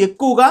ఎకనామీస్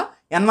ఎక్కువగా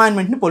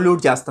ఎన్వైరన్మెంట్ని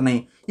పొల్యూట్ చేస్తున్నాయి.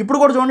 ఇప్పుడు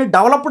కూడా చూడండి,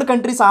 developed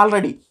countries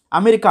already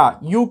America,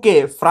 UK,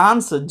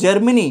 France,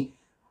 Germany,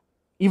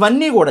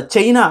 ఇవన్నీ కూడా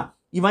చైనా,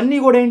 ఇవన్నీ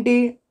కూడా ఏంటి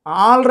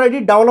ఆల్రెడీ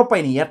డెవలప్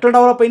అయినాయి. ఎట్లా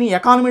డెవలప్ అయినాయి?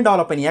 ఎకానమీ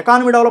డెవలప్ అయినాయి.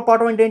 ఎకానమీ డెవలప్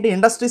అవడం అంటే ఏంటి?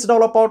 ఇండస్ట్రీస్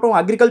డెవలప్ అవటం,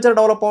 అగ్రికల్చర్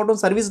డెవలప్ అవటం,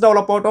 సర్వీస్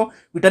డెవలప్ అవటం,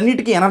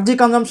 వీటన్నిటికీ ఎనర్జీ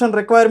కన్జంప్షన్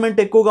రిక్వైర్మెంట్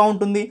ఎక్కువగా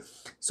ఉంటుంది.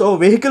 సో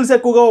వెహికల్స్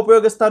ఎక్కువగా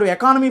ఉపయోగిస్తారు.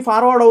 ఎకానమీ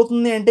ఫార్వర్డ్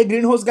అవుతుంది అంటే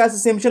గ్రీన్ హౌస్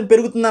గ్యాసెస్ ఎమిషన్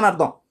పెరుగుతుందని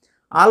అర్థం.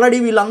 ఆల్రెడీ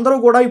వీళ్ళందరూ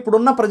కూడా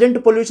ఇప్పుడున్న ప్రజెంట్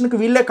పొల్యూషన్కి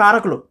వీళ్ళే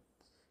కారకులు.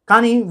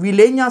 కానీ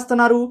వీళ్ళు ఏం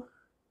చేస్తున్నారు?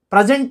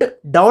 ప్రజెంట్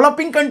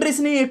డెవలపింగ్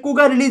కంట్రీస్ని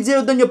ఎక్కువగా రిలీజ్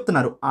చేయొద్దని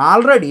చెప్తున్నారు.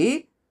 ఆల్రెడీ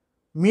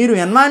మీరు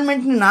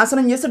ఎన్వైరన్మెంట్ని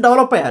నాశనం చేసి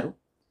డెవలప్ అయ్యారు.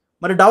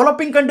 మరి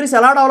డెవలపింగ్ కంట్రీస్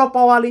ఎలా డెవలప్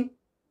అవ్వాలి?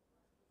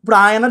 ఇప్పుడు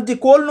ఆ ఎనర్జీ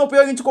కోల్ను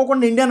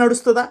ఉపయోగించుకోకుండా ఇండియా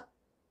నడుస్తుందా?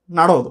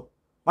 నడవదు.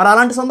 మరి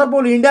అలాంటి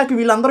సందర్భంలో ఇండియాకి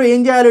వీళ్ళందరూ ఏం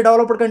చేయాలి?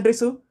 డెవలప్డ్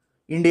కంట్రీస్,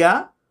 ఇండియా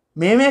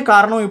మేమే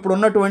కారణం ఇప్పుడు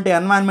ఉన్నటువంటి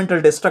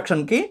ఎన్వైరన్మెంటల్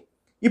డిస్ట్రక్షన్కి.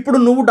 ఇప్పుడు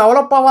నువ్వు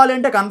డెవలప్ అవ్వాలి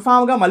అంటే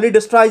కన్ఫామ్గా మళ్ళీ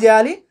డిస్ట్రాయ్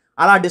చేయాలి.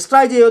 అలా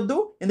డిస్ట్రాయ్ చేయొద్దు,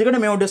 ఎందుకంటే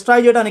మేము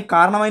డిస్ట్రాయ్ చేయడానికి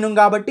కారణమైనాం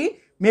కాబట్టి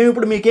మేము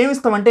ఇప్పుడు మీకేమి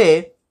ఇస్తామంటే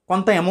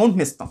కొంత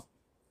అమౌంట్ని ఇస్తాం.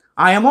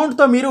 ఆ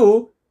అమౌంట్తో మీరు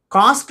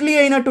కాస్ట్లీ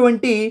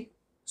అయినటువంటి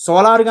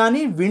సోలార్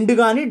కానీ విండ్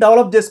కానీ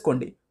డెవలప్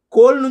చేసుకోండి,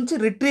 కోల్ నుంచి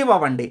రిట్రీవ్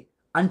అవ్వండి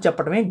అని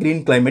చెప్పడమే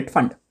గ్రీన్ క్లైమేట్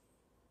ఫండ్,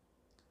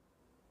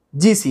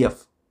 GCF.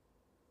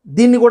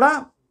 దీన్ని కూడా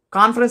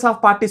కాన్ఫరెన్స్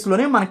ఆఫ్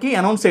పార్టీస్లోనే మనకి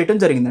అనౌన్స్ చేయడం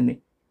జరిగిందండి.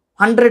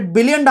 $100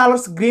 బిలియన్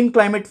గ్రీన్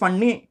క్లైమేట్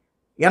ఫండ్ని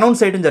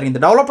అనౌన్స్ చేయడం జరిగింది.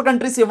 డెవలప్డ్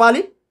కంట్రీస్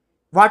ఇవ్వాలి,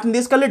 వాటిని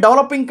తీసుకెళ్ళి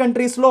డెవలపింగ్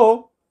కంట్రీస్లో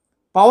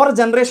పవర్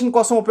జనరేషన్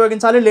కోసం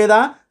ఉపయోగించాలి, లేదా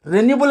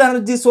రెన్యూబుల్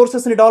ఎనర్జీ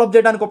సోర్సెస్ని డెవలప్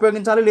చేయడానికి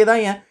ఉపయోగించాలి, లేదా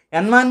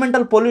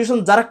ఎన్వైరన్మెంటల్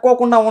పొల్యూషన్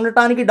జరగకోకుండా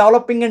ఉండటానికి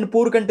డెవలపింగ్ అండ్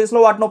పూర్ కంట్రీస్లో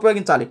వాటిని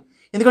ఉపయోగించాలి.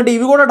 ఎందుకంటే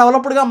ఇవి కూడా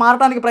డెవలప్డ్గా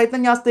మారడానికి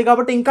ప్రయత్నం చేస్తాయి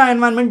కాబట్టి ఇంకా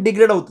ఎన్వైరన్మెంట్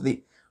డిగ్రేడ్ అవుతుంది.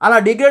 అలా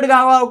డిగ్రేడ్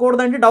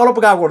కాకూడదంటే డెవలప్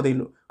కాకూడదు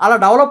వీళ్ళు. అలా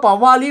డెవలప్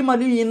అవ్వాలి,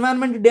 మళ్ళీ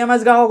ఎన్వైరన్మెంట్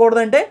డ్యామేజ్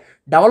కాకూడదంటే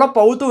డెవలప్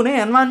అవుతూనే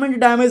ఎన్వైరన్మెంట్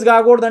డ్యామేజ్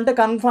కాకూడదంటే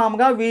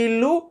కన్ఫామ్గా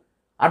వీళ్ళు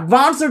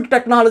అడ్వాన్స్డ్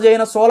టెక్నాలజీ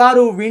అయిన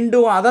solar, wind,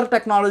 other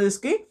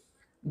టెక్నాలజీస్కి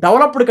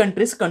developed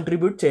countries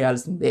contribute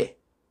చేయాల్సిందే.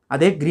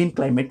 అదే గ్రీన్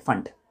క్లైమేట్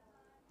ఫండ్.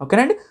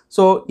 ఓకేనండి.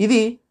 సో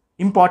ఇది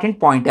ఇంపార్టెంట్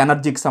పాయింట్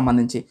ఎనర్జీకి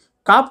సంబంధించి.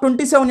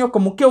 COP27 యొక్క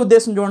ముఖ్య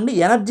ఉద్దేశం చూడండి,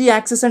 energy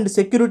access and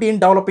security in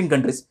developing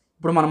countries.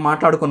 ఇప్పుడు మనం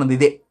మాట్లాడుకున్నది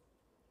ఇదే.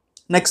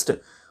 నెక్స్ట్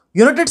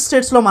యునైటెడ్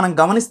స్టేట్స్లో మనం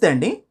గమనిస్తే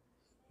అండి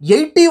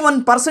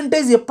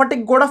 81%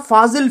 ఎప్పటికి కూడా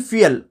ఫాజిల్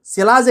ఫ్యూయల్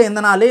శిలాజ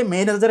ఇంధనాలే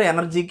మేజర్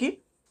ఎనర్జీకి.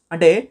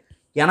 అంటే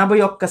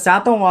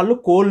 81% వాళ్ళు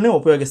కోల్ని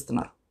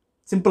ఉపయోగిస్తున్నారు.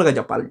 సింపుల్గా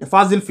చెప్పాలంటే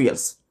ఫాజిల్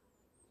ఫ్యూయల్స్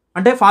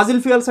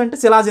అంటే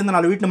శిలాజ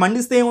ఇంధనాలు. వీటిని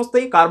మండిస్తే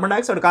ఏమొస్తాయి? కార్బన్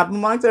డైఆక్సైడ్,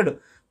 కార్బన్ మోనాక్సైడ్,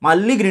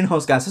 మళ్ళీ గ్రీన్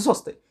హౌస్ గ్యాసెస్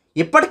వస్తాయి.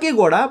 ఇప్పటికీ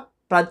కూడా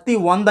ప్రతి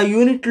 100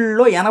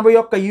 యూనిట్లలో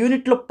 81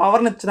 యూనిట్ల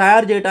పవర్ని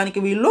తయారు చేయడానికి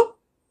వీళ్ళు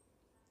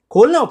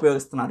కోల్నే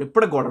ఉపయోగిస్తున్నారు.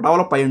 ఇప్పటికి కూడా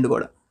డెవలప్ అయ్యింది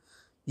కూడా.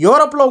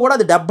 యూరోప్లో కూడా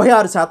అది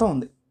 76%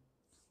 ఉంది.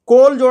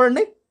 కోల్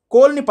చూడండి,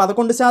 కోల్ని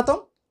 11%,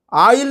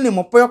 ఆయిల్ని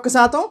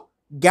 31%,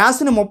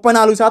 గ్యాస్ని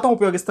 34%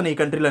 ఉపయోగిస్తున్నాయి ఈ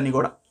కంట్రీలన్నీ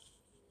కూడా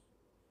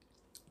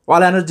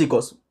వాళ్ళ ఎనర్జీ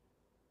కోసం.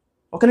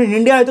 ఓకే,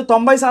 ఇండియా అయితే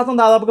 90%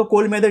 దాదాపుగా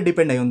కోల్ మీదే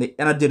డిపెండ్ అయి ఉంది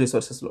ఎనర్జీ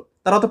రిసోర్సెస్లో.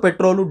 తర్వాత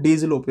పెట్రోలు,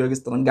 డీజిల్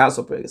ఉపయోగిస్తున్నాం, గ్యాస్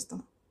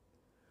ఉపయోగిస్తున్నాం.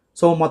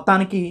 సో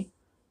మొత్తానికి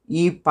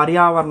ఈ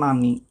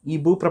పర్యావరణాన్ని, ఈ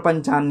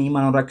భూప్రపంచాన్ని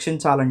మనం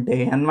రక్షించాలంటే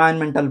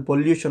ఎన్వైరన్మెంటల్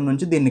పొల్యూషన్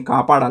నుంచి దీన్ని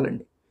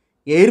కాపాడాలండి.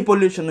 ఎయిర్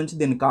పొల్యూషన్ నుంచి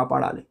దీన్ని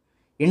కాపాడాలి,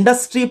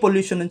 ఇండస్ట్రీ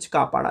పొల్యూషన్ నుంచి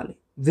కాపాడాలి,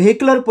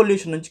 వెహికులర్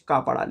పొల్యూషన్ నుంచి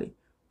కాపాడాలి,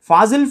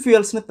 ఫాజిల్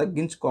ఫ్యూయల్స్ని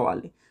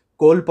తగ్గించుకోవాలి,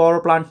 కోల్ పవర్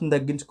ప్లాంట్ని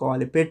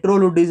తగ్గించుకోవాలి,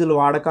 పెట్రోలు డీజిల్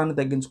వాడకాన్ని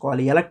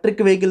తగ్గించుకోవాలి,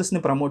 ఎలక్ట్రిక్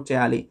వెహికల్స్ని ప్రమోట్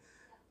చేయాలి.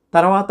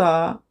 తర్వాత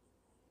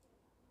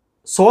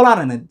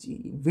solar energy,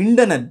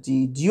 wind energy,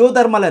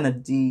 geothermal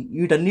energy,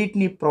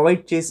 వీటన్నిటిని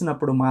ప్రొవైడ్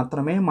చేసినప్పుడు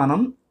మాత్రమే మనం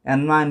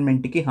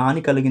ఎన్వైరన్మెంట్కి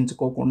హాని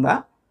కలిగించుకోకుండా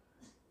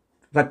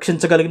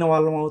రక్షించగలిగిన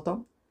వాళ్ళం అవుతాం,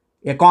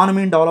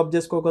 ఎకానమీని డెవలప్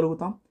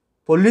చేసుకోగలుగుతాం,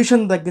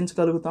 పొల్యూషన్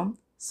తగ్గించగలుగుతాం,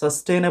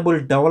 సస్టైనబుల్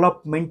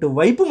డెవలప్మెంట్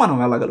వైపు మనం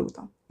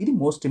వెళ్ళగలుగుతాం. ఇది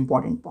మోస్ట్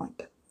ఇంపార్టెంట్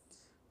పాయింట్.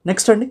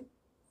 నెక్స్ట్ అండి,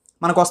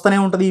 మనకు వస్తూనే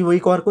ఉంటుంది ఈ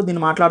వీక్ వరకు,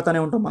 దీన్ని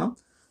మాట్లాడుతూనే ఉంటాం మనం.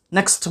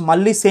 నెక్స్ట్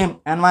మళ్ళీ సేమ్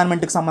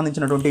ఎన్వైరన్మెంట్కి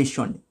సంబంధించినటువంటి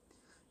ఇష్యూ అండి.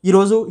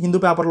 ఈరోజు హిందూ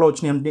పేపర్లో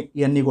వచ్చినాయి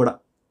ఇవన్నీ కూడా.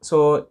 సో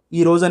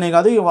ఈ రోజు అనే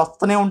కాదు, ఇవి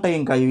వస్తూనే ఉంటాయి.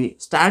 ఇంకా ఇవి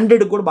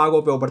స్టాండర్డ్కి కూడా బాగా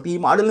ఉపయోగపడతాయి. ఈ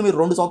మోడల్ని మీరు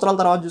 2 సంవత్సరాల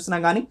తర్వాత చూసినా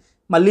కానీ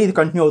మళ్ళీ ఇది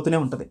కంటిన్యూ అవుతూనే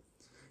ఉంటుంది.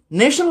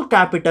 నేషనల్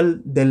క్యాపిటల్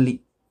ఢిల్లీ,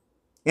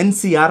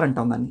 NCR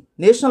అంటాం దాన్ని,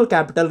 నేషనల్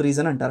క్యాపిటల్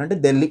రీజన్ అంటారు. అంటే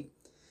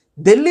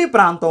ఢిల్లీ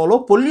ప్రాంతంలో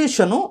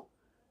పొల్యూషను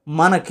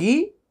మనకి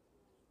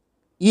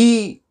ఈ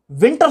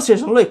వింటర్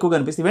సీజన్లో ఎక్కువ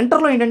కనిపిస్తుంది.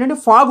 వింటర్లో ఏంటంటే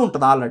ఫాగ్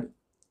ఉంటుంది, ఆల్రెడీ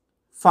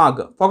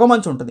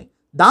పొగమంచు ఉంటుంది.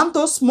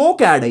 దాంతో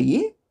స్మోక్ యాడ్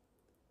అయ్యి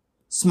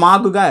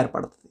స్మాగ్గా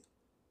ఏర్పడుతుంది.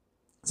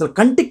 అసలు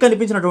కంటికి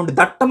కనిపించినటువంటి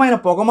దట్టమైన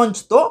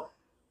పొగమంచుతో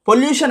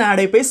పొల్యూషన్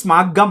యాడ్ అయిపోయి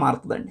స్మాగ్గా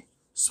మారుతుందండి.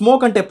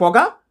 స్మోక్ అంటే పొగ,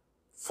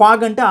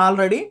 ఫాగ్ అంటే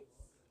ఆల్రెడీ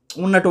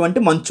ఉన్నటువంటి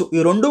మంచు. ఈ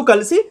రెండూ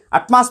కలిసి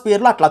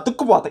అట్మాస్ఫియర్లో అట్లా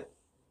అతుక్కుపోతాయి,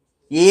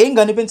 ఏం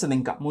కనిపించదు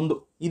ఇంకా ముందు.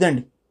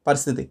 ఇదండి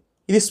పరిస్థితి.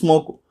 ఇది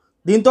స్మోకు.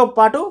 దీంతో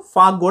పాటు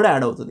ఫాగ్ కూడా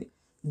యాడ్ అవుతుంది.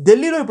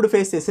 ఢిల్లీలో ఇప్పుడు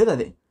ఫేస్ చేసేది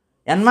అదే.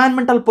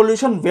 ఎన్వైరన్మెంటల్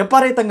పొల్యూషన్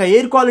విపరీతంగా,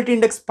 ఎయిర్ క్వాలిటీ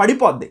ఇండెక్స్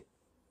పడిపోద్ది.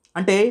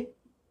 అంటే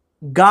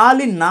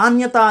గాలి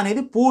నాణ్యత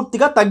అనేది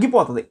పూర్తిగా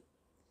తగ్గిపోతుంది.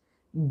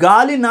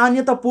 గాలి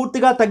నాణ్యత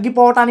పూర్తిగా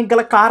తగ్గిపోవటానికి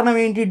గల కారణం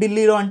ఏంటి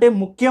ఢిల్లీలో అంటే,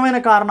 ముఖ్యమైన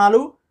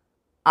కారణాలు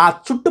ఆ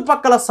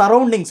చుట్టుపక్కల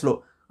సరౌండింగ్స్లో.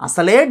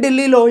 అసలే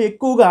ఢిల్లీలో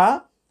ఎక్కువగా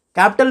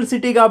క్యాపిటల్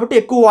సిటీ కాబట్టి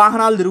ఎక్కువ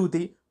వాహనాలు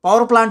తిరుగుతాయి,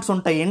 పవర్ ప్లాంట్స్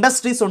ఉంటాయి,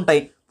 ఇండస్ట్రీస్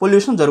ఉంటాయి,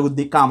 పొల్యూషన్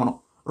జరుగుద్ది కామను.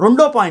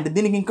 రెండో పాయింట్,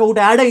 దీనికి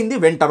ఇంకొకటి యాడ్ అయింది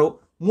వింటరు.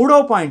 మూడో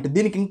పాయింట్,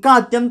 దీనికి ఇంకా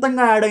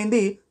అత్యంతంగా యాడ్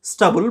అయింది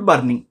స్టబుల్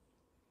బర్నింగ్.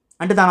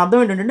 అంటే దాని అర్థం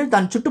ఏంటంటే,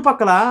 దాని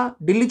చుట్టుపక్కల,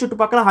 ఢిల్లీ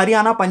చుట్టుపక్కల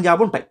హర్యానా,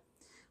 పంజాబ్ ఉంటాయి.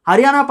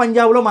 హర్యానా,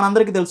 పంజాబ్లో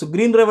మనందరికీ తెలుసు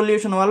గ్రీన్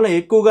రెవల్యూషన్ వల్ల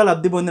ఎక్కువగా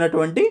లబ్ధి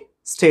పొందినటువంటి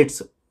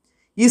స్టేట్స్.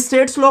 ఈ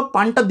స్టేట్స్లో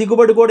పంట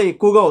దిగుబడి కూడా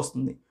ఎక్కువగా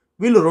వస్తుంది.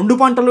 వీళ్ళు 2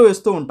 పంటలు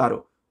వేస్తూ ఉంటారు.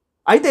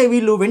 అయితే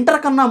వీళ్ళు వింటర్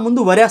కన్నా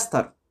ముందు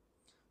వరేస్తారు.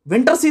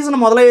 వింటర్ సీజన్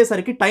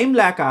మొదలయ్యేసరికి టైం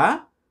లేక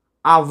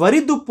ఆ వరి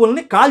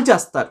దుప్పుల్ని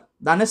కాల్చేస్తారు.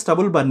 దాన్నే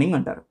స్టబుల్ బర్నింగ్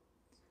అంటారు.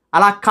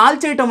 అలా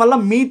కాల్చేయటం వల్ల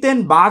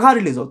మీథేన్ బాగా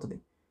రిలీజ్ అవుతుంది,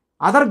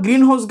 అదర్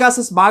గ్రీన్ హౌస్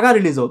గ్యాసెస్ బాగా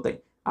రిలీజ్ అవుతాయి.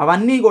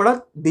 అవన్నీ కూడా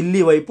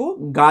ఢిల్లీ వైపు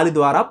గాలి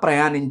ద్వారా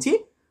ప్రయాణించి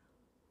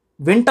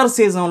వింటర్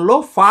సీజన్లో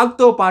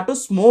ఫాగ్తో పాటు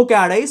స్మోక్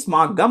యాడ్ అయ్యి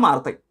స్మాగ్గా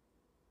మారతాయి.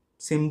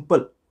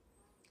 సింపుల్.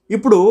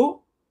 ఇప్పుడు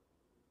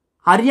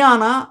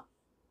హర్యానా,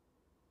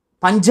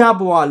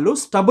 పంజాబ్ వాళ్ళు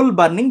స్టబుల్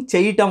బర్నింగ్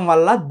చేయటం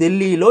వల్ల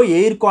ఢిల్లీలో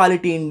ఎయిర్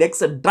క్వాలిటీ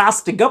ఇండెక్స్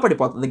డ్రాస్టిక్గా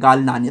పడిపోతుంది,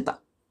 గాలి నాణ్యత.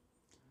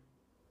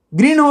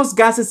 గ్రీన్ హౌస్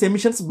గ్యాసెస్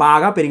ఎమిషన్స్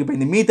బాగా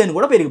పెరిగిపోయింది, మీథేన్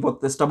కూడా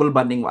పెరిగిపోతుంది స్టబుల్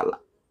బర్నింగ్ వల్ల.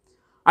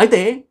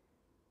 అయితే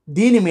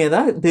దీని మీద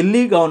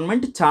ఢిల్లీ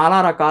గవర్నమెంట్ చాలా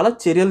రకాల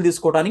చర్యలు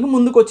తీసుకోవడానికి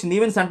ముందుకు వచ్చింది.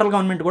 ఈవెన్ సెంట్రల్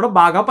గవర్నమెంట్ కూడా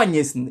బాగా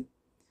పనిచేసింది.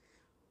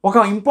 ఒక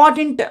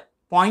ఇంపార్టెంట్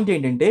పాయింట్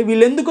ఏంటంటే,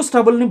 వీళ్ళు ఎందుకు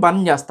స్టబుల్ని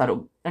బర్న్ చేస్తారు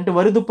అంటే,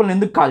 వరి దుప్పులను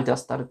ఎందుకు కాల్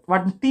చేస్తారు,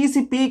 వాటిని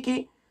తీసి పీకి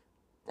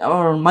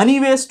మనీ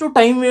వేస్ట్,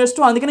 టైం వేస్ట్,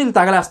 అందుకని వీళ్ళు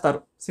తగలేస్తారు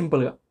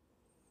సింపుల్గా.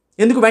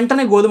 ఎందుకు,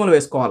 వెంటనే గోధుమలు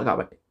వేసుకోవాలి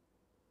కాబట్టి.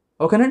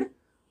 ఓకేనండి.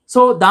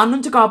 సో దాని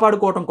నుంచి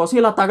కాపాడుకోవడం కోసం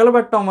ఇలా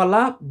తగలబెట్టడం వల్ల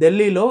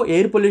ఢిల్లీలో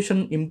ఎయిర్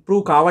పొల్యూషన్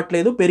ఇంప్రూవ్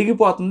కావట్లేదు,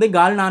 పెరిగిపోతుంది,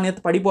 గాలి నాణ్యత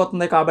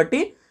పడిపోతుంది. కాబట్టి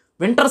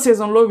వింటర్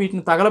సీజన్లో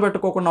వీటిని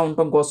తగలబెట్టుకోకుండా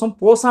ఉండటం కోసం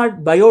పోసా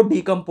బయో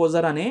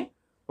డీకంపోజర్ అనే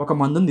ఒక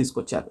మందుని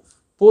తీసుకొచ్చారు.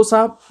 పోసా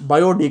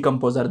బయో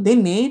డీకంపోజర్.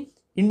 దీన్ని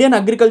ఇండియన్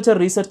అగ్రికల్చర్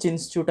రీసెర్చ్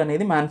ఇన్స్టిట్యూట్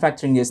అనేది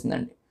మ్యానుఫ్యాక్చరింగ్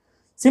చేసిందండి.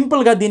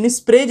 సింపుల్గా దీన్ని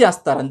స్ప్రే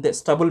చేస్తారు అంతే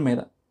స్టబుల్ మీద,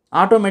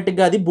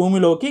 ఆటోమేటిక్గా అది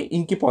భూమిలోకి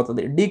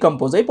ఇంకిపోతుంది,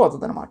 డీకంపోజ్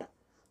అయిపోతుంది అనమాట.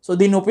 సో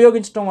దీన్ని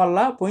ఉపయోగించడం వల్ల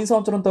పోయిన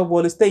సంవత్సరంతో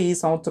పోలిస్తే ఈ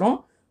సంవత్సరం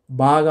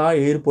బాగా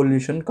ఎయిర్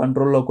పొల్యూషన్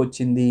కంట్రోల్లోకి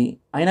వచ్చింది.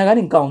 అయినా కానీ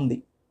ఇంకా ఉంది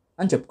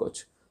అని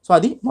చెప్పుకోవచ్చు. సో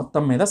అది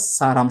మొత్తం మీద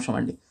సారాంశం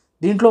అండి.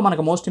 దీంట్లో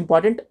మనకు మోస్ట్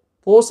ఇంపార్టెంట్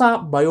పోసా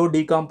బయో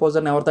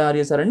డీకంపోజర్ని ఎవరు తయారు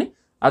చేశారండి?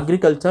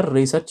 Agriculture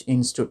research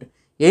institute.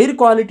 Air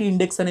quality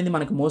index అనేది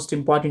మనకు మోస్ట్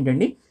ఇంపార్టెంట్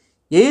అండి.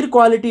 ఎయిర్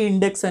క్వాలిటీ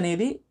ఇండెక్స్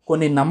అనేది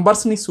కొన్ని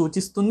నంబర్స్ని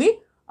సూచిస్తుంది.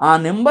 ఆ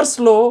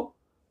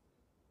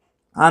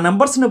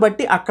నెంబర్స్ని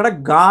బట్టి అక్కడ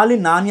గాలి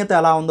నాణ్యత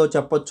ఎలా ఉందో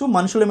చెప్పొచ్చు,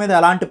 మనుషుల మీద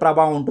ఎలాంటి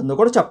ప్రభావం ఉంటుందో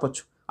కూడా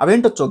చెప్పొచ్చు.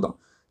 అవేంటో చూద్దాం.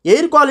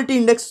 ఎయిర్ క్వాలిటీ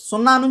ఇండెక్స్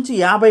 0 నుంచి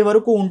 50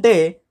 వరకు ఉంటే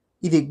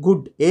ఇది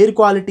good, air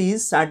quality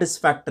is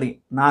satisfactory,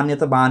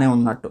 నాణ్యత బాగానే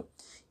ఉన్నట్టు.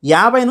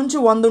 50 నుంచి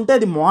 100 ఉంటే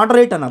అది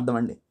మోడరేట్ అని అర్థం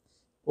అండి.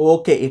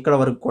 ఓకే, ఇక్కడ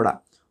వరకు కూడా.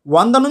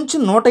 100 నుంచి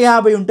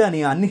 150 ఉంటే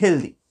అని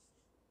అన్హెల్దీ,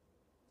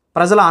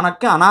 ప్రజల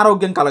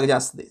అనారోగ్యం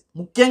కలగజేస్తుంది.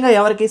 ముఖ్యంగా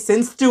ఎవరికి?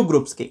 సెన్సిటివ్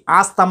గ్రూప్స్కి,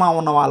 ఆస్తమా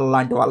ఉన్న వాళ్ళ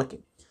లాంటి వాళ్ళకి.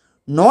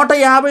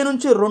 150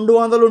 నుంచి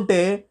 200 ఉంటే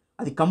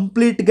అది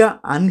కంప్లీట్గా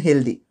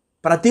అన్హెల్దీ,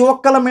 ప్రతి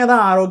ఒక్కళ్ళ మీద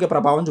ఆరోగ్య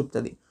ప్రభావం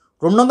చూపుతుంది.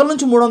 200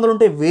 నుంచి 300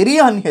 ఉంటే వెరీ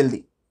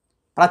అన్హెల్దీ,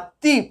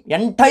 ప్రతి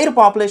ఎంటైర్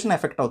పాపులేషన్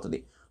ఎఫెక్ట్ అవుతుంది.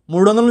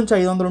 300 నుంచి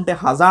 500 ఉంటే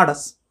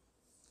హజార్డస్,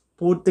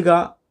 పూర్తిగా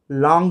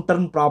లాంగ్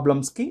టర్మ్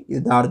ప్రాబ్లమ్స్కి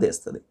ఇది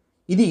దారితీస్తుంది.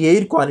 ఇది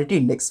ఎయిర్ క్వాలిటీ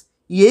ఇండెక్స్.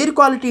 ఈ ఎయిర్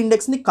క్వాలిటీ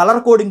ఇండెక్స్ని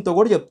కలర్ కోడింగ్తో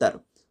కూడా చెప్తారు.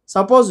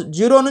 సపోజ్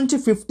 0 నుంచి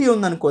 50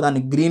 ఉందనుకో,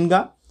 దాన్ని గ్రీన్గా,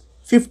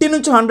 50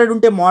 నుంచి 100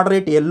 ఉంటే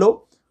మోడరేట్ ఎల్లో,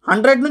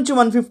 100 నుంచి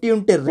 150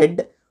 ఉంటే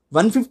రెడ్,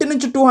 150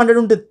 నుంచి 200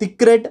 ఉంటే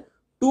థిక్ రెడ్,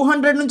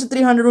 200 నుంచి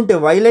 300 ఉంటే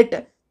వైలెట్,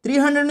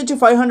 300 నుంచి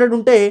 500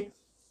 ఉంటే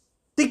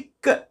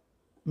థిక్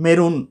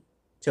మెరూన్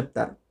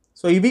చెప్తారు.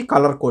 సో ఇవి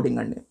కలర్ కోడింగ్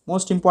అండి.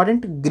 Most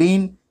important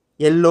green,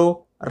 yellow,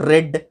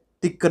 red,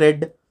 thick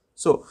red,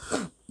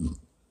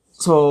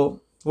 so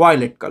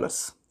violet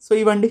colours. So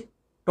ఇవండి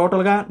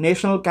టోటల్గా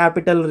నేషనల్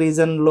క్యాపిటల్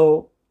రీజన్లో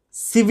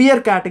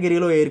సివియర్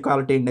కేటగిరీలో ఎయిర్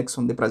క్వాలిటీ ఇండెక్స్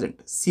ఉంది ప్రజెంట్,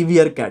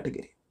 సివియర్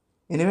కేటగిరీ.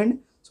 ఎనీవే అండి,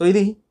 సో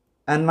ఇది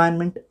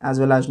environment as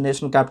well as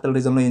national capital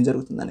రీజన్లో ఏం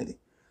జరుగుతుంది అనేది.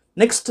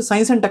 నెక్స్ట్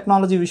సైన్స్ అండ్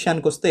టెక్నాలజీ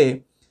విషయానికి వస్తే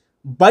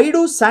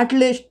Baidu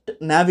satellite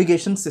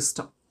navigation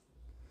system.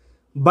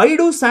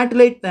 Baidu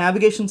satellite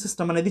navigation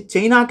system అనేది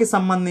చైనాకి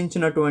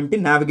సంబంధించినటువంటి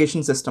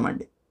నావిగేషన్ సిస్టమ్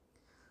అండి.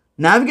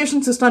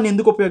 నావిగేషన్ సిస్టాన్ని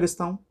ఎందుకు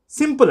ఉపయోగిస్తాం?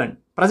 సింపుల్ అండి.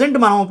 ప్రజెంట్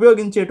మనం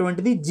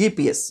ఉపయోగించేటువంటిది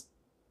జీపీఎస్,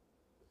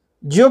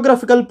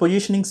 జియోగ్రఫికల్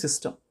పొజిషనింగ్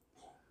సిస్టమ్.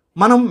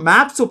 మనం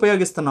మ్యాప్స్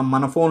ఉపయోగిస్తున్నాం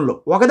మన ఫోన్లో,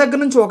 ఒక దగ్గర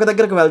నుంచి ఒక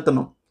దగ్గరకు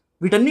వెళ్తున్నాం.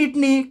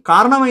 వీటన్నిటిని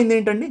కారణమైంది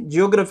ఏంటంటే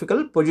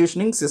జియోగ్రఫికల్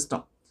పొజిషనింగ్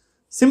సిస్టమ్.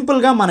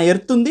 సింపుల్గా మన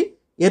ఎర్త్ ఉంది,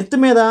 ఎర్త్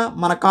మీద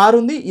మన కారు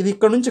ఉంది, ఇది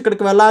ఇక్కడ నుంచి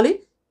ఇక్కడికి వెళ్ళాలి,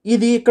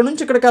 ఇది ఇక్కడ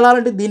నుంచి ఇక్కడికి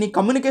వెళ్ళాలంటే దీని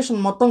కమ్యూనికేషన్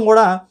మొత్తం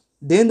కూడా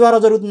దేని ద్వారా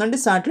జరుగుతుందంటే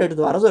శాటిలైట్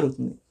ద్వారా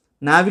జరుగుతుంది.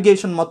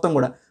 నావిగేషన్ మొత్తం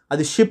కూడా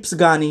అది షిప్స్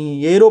కానీ,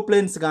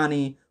 ఏరోప్లేన్స్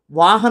కానీ,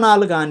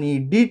 వాహనాలు కానీ,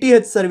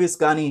 డిటిహెచ్ సర్వీస్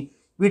కానీ,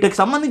 వీటికి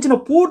సంబంధించిన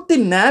పూర్తి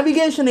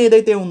నావిగేషన్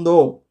ఏదైతే ఉందో,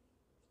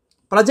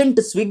 ప్రజెంట్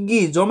స్విగ్గీ,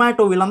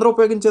 జొమాటో వీళ్ళందరూ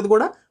ఉపయోగించేది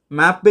కూడా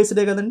మ్యాప్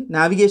బేస్డే కదండి,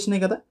 నావిగేషనే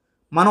కదా.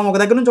 మనం ఒక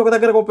దగ్గర నుంచి ఒక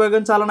దగ్గరకు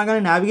ఉపయోగించాలన్నా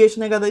కానీ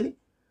నావిగేషనే కదా ఇది.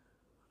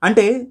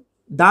 అంటే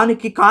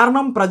దానికి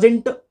కారణం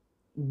ప్రజెంట్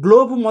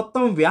గ్లోబ్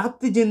మొత్తం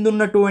వ్యాప్తి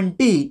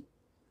చెందినటువంటి,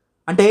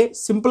 అంటే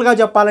సింపుల్గా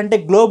చెప్పాలంటే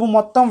గ్లోబ్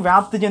మొత్తం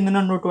వ్యాప్తి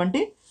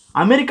చెందినటువంటి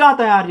అమెరికా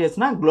తయారు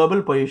చేసిన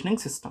గ్లోబల్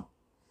పొజిషనింగ్ సిస్టమ్.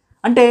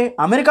 అంటే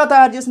అమెరికా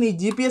తయారు చేసిన ఈ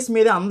జీపీఎస్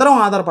మీద అందరం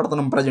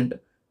ఆధారపడుతున్నాం ప్రజెంట్.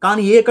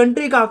 కానీ ఏ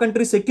కంట్రీకి ఆ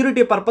కంట్రీ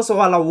సెక్యూరిటీ పర్పస్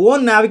వాళ్ళ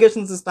ఓన్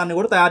నావిగేషన్ సిస్టాన్ని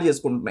కూడా తయారు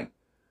చేసుకుంటున్నాయి.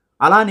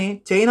 అలానే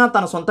చైనా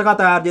తన సొంతగా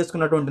తయారు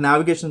చేసుకున్నటువంటి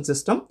navigation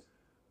system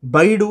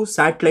Baidu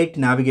satellite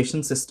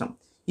navigation system.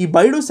 ఈ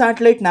బైడు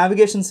శాటిలైట్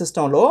నావిగేషన్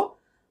సిస్టంలో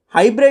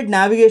hybrid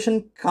navigation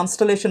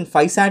constellation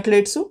 5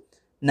 satellites,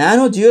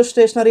 nano Jio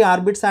stationery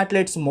orbit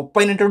satellites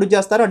 30 introduce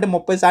చేస్తారు. అంటే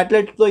 30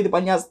 శాటిలైట్స్తో ఇది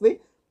పనిచేస్తుంది.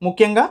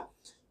 ముఖ్యంగా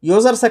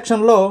యూజర్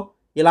సెక్షన్లో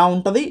ఇలా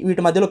ఉంటుంది.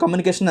 వీటి మధ్యలో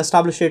కమ్యూనికేషన్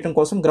ఎస్టాబ్లిష్ చేయడం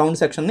కోసం గ్రౌండ్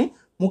సెక్షన్ని,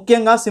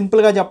 ముఖ్యంగా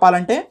సింపుల్గా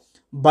చెప్పాలంటే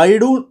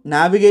బైడు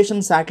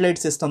నావిగేషన్ శాటిలైట్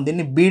సిస్టమ్,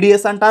 దీన్ని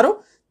బీడిఎస్ అంటారు.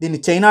 దీన్ని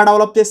చైనా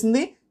డెవలప్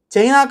చేసింది.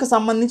 చైనాకు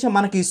సంబంధించి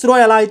మనకి ఇస్రో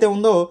ఎలా అయితే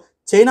ఉందో,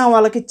 చైనా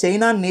వాళ్ళకి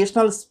చైనా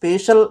నేషనల్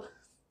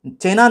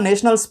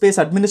స్పేస్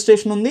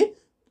అడ్మినిస్ట్రేషన్ ఉంది.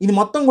 ఇది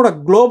మొత్తం కూడా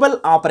global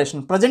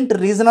operation, present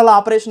regional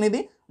operation ఇది.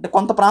 అంటే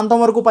కొంత ప్రాంతం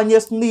వరకు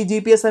పనిచేస్తుంది ఈ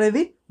జీపీఎస్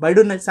అనేది,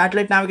 బైడు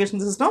శాటిలైట్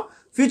నావిగేషన్ సిస్టమ్.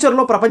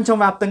 ఫ్యూచర్లో ప్రపంచం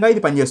వ్యాప్తంగా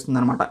ఇది పనిచేస్తుంది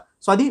అనమాట.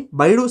 సో అది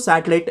బైడు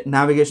శాటిలైట్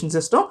నావిగేషన్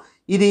సిస్టమ్.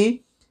 ఇది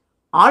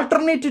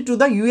alternative to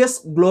the US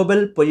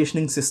global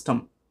positioning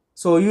system.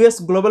 So US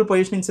global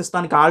positioning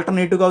సిస్టానికి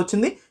ఆల్టర్నేటివ్గా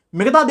వచ్చింది.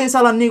 మిగతా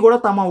దేశాలన్నీ కూడా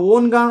తమ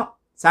ఓన్గా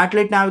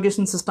శాటిలైట్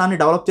నావిగేషన్ సిస్టాన్ని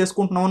డెవలప్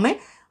చేసుకుంటూ ఉన్నాయి.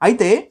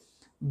 అయితే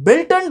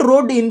belt and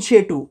road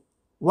initiative,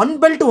 one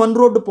belt one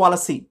road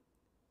policy,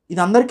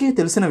 ఇది అందరికీ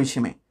తెలిసిన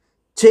విషయమే.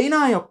 చైనా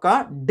యొక్క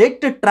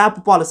డెట్ ట్రాప్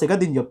పాలసీగా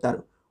దీన్ని చెప్తారు.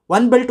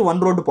 One belt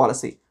one road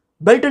policy,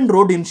 belt and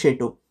road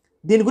initiative.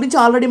 దీని గురించి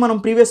ఆల్రెడీ మనం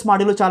ప్రీవియస్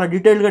మాడ్యూల్లో చాలా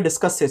డీటెయిల్గా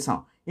డిస్కస్ చేసాం.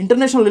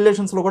 ఇంటర్నేషనల్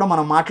రిలేషన్స్లో కూడా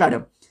మనం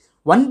మాట్లాడాం.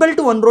 One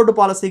belt one road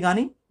policy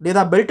కానీ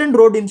లేదా బెల్ట్ అండ్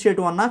రోడ్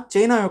ఇనిషియేటివ్ అన్న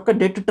చైనా యొక్క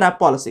డెట్ ట్రాప్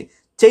పాలసీ.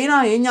 చైనా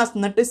ఏం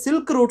చేస్తుందంటే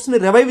సిల్క్ రూట్స్ని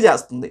రివైవ్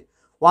చేస్తుంది.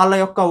 వాళ్ళ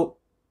యొక్క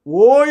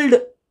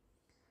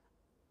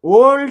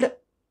ఓల్డ్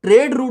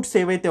ట్రేడ్ రూట్స్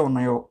ఏవైతే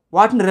ఉన్నాయో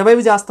వాటిని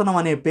రివైవ్ చేస్తున్నాం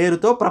అనే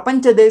పేరుతో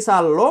ప్రపంచ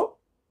దేశాలలో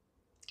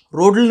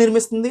రోడ్లు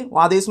నిర్మిస్తుంది.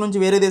 ఆ దేశం నుంచి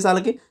వేరే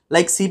దేశాలకి,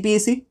 like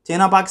CPEC,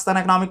 China Pakistan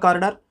economic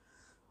corridor.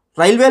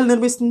 రైల్వేలు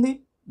నిర్మిస్తుంది.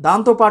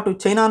 దాంతోపాటు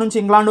చైనా నుంచి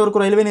ఇంగ్లాండ్ వరకు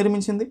రైల్వే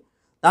నిర్మించింది.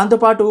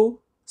 దాంతోపాటు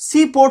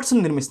సీ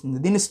పోర్ట్స్ని నిర్మిస్తుంది.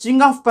 దీన్ని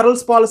స్ట్రింగ్ ఆఫ్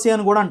పెరల్స్ పాలసీ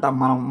అని కూడా అంటాం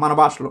మన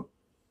భాషలో.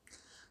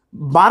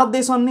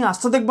 భారతదేశాన్ని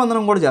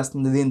అష్టదిగ్బంధనం కూడా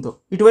చేస్తుంది దీంతో.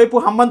 ఇటువైపు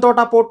హంబన్తోట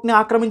పోర్ట్ని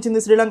ఆక్రమించింది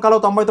శ్రీలంకలో,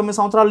 99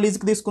 సంవత్సరాలు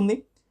లీజుకి తీసుకుంది.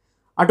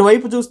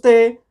 అటువైపు చూస్తే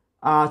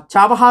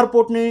చాబహార్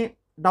పోర్ట్ని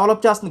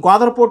డెవలప్ చేస్తుంది,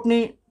 గ్వాదర్ పోర్ట్ని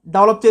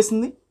డెవలప్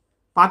చేసింది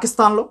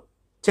పాకిస్తాన్లో,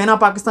 చైనా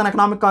పాకిస్తాన్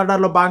ఎకనామిక్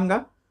కారిడార్లో భాగంగా.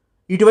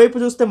 ఇటువైపు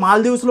చూస్తే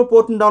మాల్దీవ్స్లో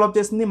పోర్ట్ని డెవలప్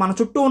చేసింది. మన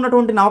చుట్టూ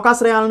ఉన్నటువంటి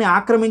నౌకాశ్రయాలని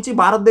ఆక్రమించి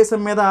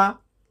భారతదేశం మీద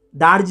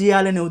దాడి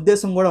చేయాలనే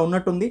ఉద్దేశం కూడా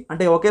ఉన్నట్టుంది.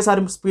 అంటే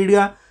ఒకేసారి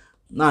స్పీడ్గా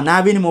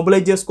నావీని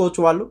మొబిలైజ్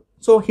చేసుకోవచ్చు వాళ్ళు,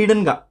 సో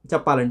హిడెన్గా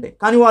చెప్పాలంటే.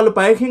 కానీ వాళ్ళు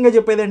పైకంగా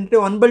చెప్పేది ఏంటంటే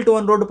వన్ బెల్ట్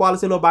వన్ రోడ్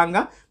పాలసీలో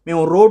భాగంగా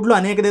మేము రోడ్లు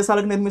అనేక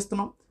దేశాలకు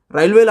నిర్మిస్తున్నాం,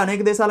 రైల్వేలు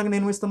అనేక దేశాలకు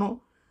నిర్మిస్తున్నాం,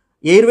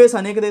 ఎయిర్వేస్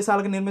అనేక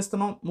దేశాలకు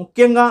నిర్మిస్తున్నాం,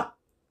 ముఖ్యంగా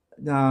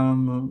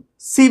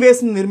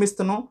సీవేస్ని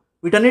నిర్మిస్తున్నాం.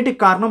 వీటన్నిటికి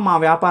కారణం మా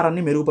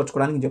వ్యాపారాన్ని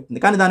మెరుగుపరచుకోవడానికి చెప్తుంది.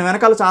 కానీ దాని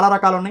వెనకాల చాలా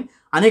రకాలు ఉన్నాయి.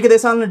 అనేక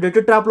దేశాలను డెట్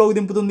ట్రాప్లోకి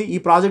దింపుతుంది ఈ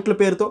ప్రాజెక్టుల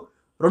పేరుతో.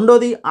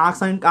 రెండోది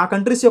ఆ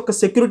కంట్రీస్ యొక్క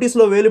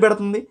సెక్యూరిటీస్లో వేలు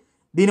పెడుతుంది.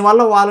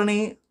 దీనివల్ల వాళ్ళని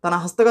తన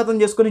హస్తగతం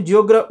చేసుకుని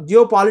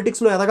జియో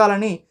పాలిటిక్స్లో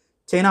ఎదగాలని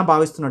చైనా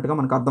భావిస్తున్నట్టుగా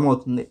మనకు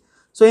అర్థమవుతుంది.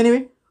 సో ఎనీవే,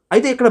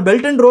 అయితే ఇక్కడ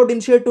బెల్ట్ అండ్ రోడ్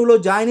ఇనిషియేటివ్లో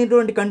జాయిన్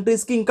అయినటువంటి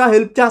కంట్రీస్కి ఇంకా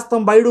హెల్ప్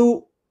చేస్తాం బైడు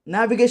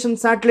నావిగేషన్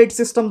శాటిలైట్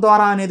సిస్టమ్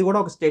ద్వారా అనేది కూడా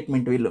ఒక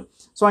స్టేట్మెంట్ వీళ్ళు.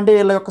 సో అంటే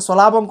వీళ్ళ యొక్క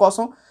స్వలాభం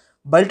కోసం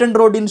బెల్ట్ అండ్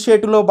రోడ్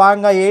ఇనిషియేటివ్లో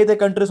భాగంగా ఏదైతే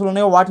కంట్రీస్లు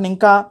ఉన్నాయో వాటిని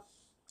ఇంకా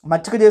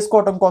మచ్చిక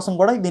చేసుకోవడం కోసం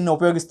కూడా దీన్ని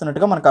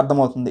ఉపయోగిస్తున్నట్టుగా మనకు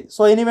అర్థమవుతుంది.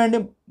 సో ఎనీవే అండి,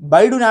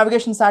 బైడు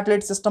నావిగేషన్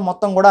శాటిలైట్ సిస్టమ్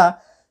మొత్తం కూడా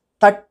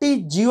 30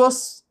 జియో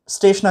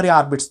స్టేషనరీ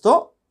ఆర్బిట్స్తో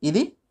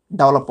ఇది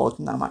డెవలప్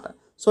అవుతుంది అనమాట.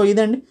 సో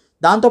ఇదండి.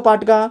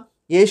 దాంతోపాటుగా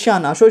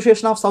ASEAN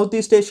association of south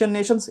east Asian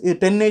nations, ఇది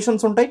 10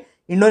 నేషన్స్ ఉంటాయి.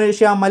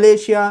 ఇండోనేషియా,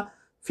 మలేషియా,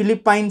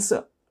 ఫిలిప్పైన్స్,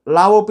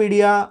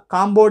 లావోపీడియా,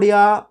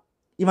 కాంబోడియా,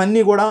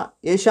 ఇవన్నీ కూడా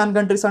ఏషియన్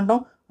కంట్రీస్ అంటాం.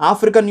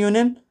 African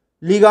union,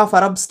 league of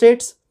Arab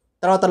states,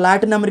 తర్వాత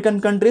Latin American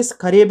countries,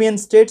 Caribbean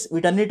states,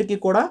 వీటన్నిటికీ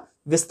కూడా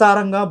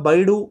విస్తారంగా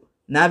బైడు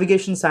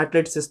నావిగేషన్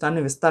శాటిలైట్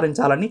సిస్టాన్ని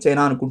విస్తరించాలని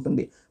చైనా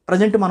అనుకుంటుంది.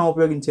 ప్రజెంట్ మనం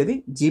ఉపయోగించేది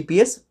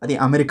జీపీఎస్, అది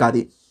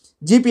అమెరికాది.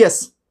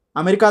 GPS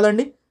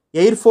అమెరికాదండి.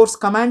 Air force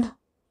command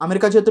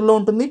America చేతుల్లో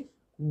ఉంటుంది.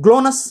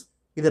 గ్లోనస్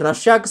ఇది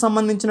రష్యాకి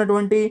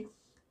సంబంధించినటువంటి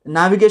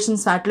navigation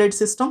satellite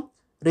system,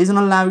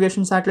 regional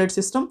navigation satellite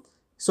system.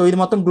 So ఇది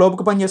మొత్తం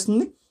గ్లోబ్కి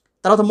పనిచేస్తుంది.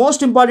 తర్వాత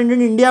మోస్ట్ ఇంపార్టెంట్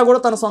ఏంటి, ఇండియా కూడా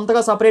తన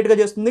సొంతగా సపరేట్గా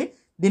చేస్తుంది.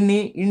 దీన్ని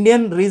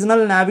Indian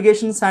regional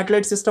navigation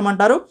satellite system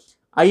అంటారు,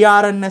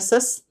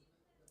 IRNSS.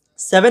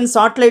 7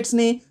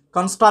 శాటిలైట్స్ని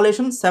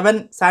కన్స్టాలేషన్, 7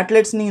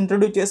 శాటిలైట్స్ని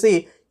ఇంట్రడ్యూస్ చేసి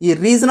ఈ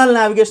రీజనల్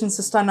నావిగేషన్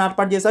సిస్టాన్ని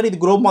ఏర్పాటు చేశారు. ఇది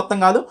గ్లోబ్ మొత్తం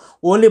కాదు,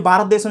 ఓన్లీ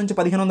భారతదేశం నుంచి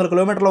 1500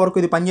 కిలోమీటర్ల వరకు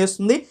ఇది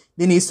పనిచేస్తుంది.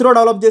 దీన్ని ఇస్రో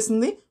డెవలప్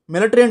చేసింది.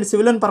 మిలిటరీ అండ్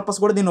సివిలియన్ పర్పస్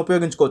కూడా దీన్ని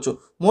ఉపయోగించుకోవచ్చు.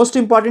 మోస్ట్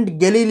ఇంపార్టెంట్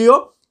గెలీలియో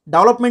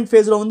డెవలప్మెంట్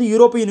ఫేజ్లో ఉంది,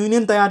 యూరోపియన్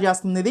యూనియన్ తయారు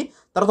చేస్తుంది ఇది.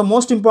 తర్వాత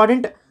most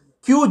important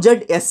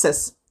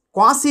QZSS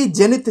quasi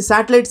zenith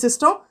satellite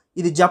system,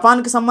 ఇది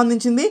జపాన్కి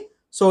సంబంధించింది.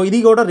 సో ఇది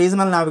కూడా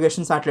రీజనల్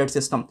నావిగేషన్ శాటిలైట్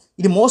సిస్టమ్.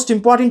 ఇది మోస్ట్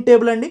ఇంపార్టెంట్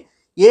టేబుల్ అండి.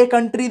 ఏ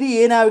కంట్రీది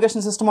ఏ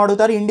నావిగేషన్ సిస్టమ్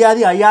అడుగుతారు,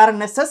 ఇండియాది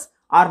IRNSS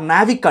ఆర్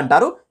నావిక్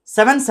అంటారు.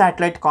 7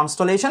 శాటిలైట్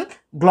కాన్స్టలేషన్.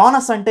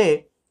 గ్లోనస్ అంటే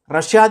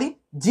రష్యాది,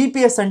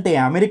 GPS అంటే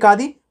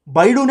అమెరికాది,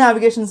 Baidu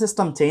navigation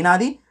system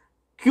చైనాది,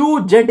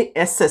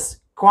 QZSS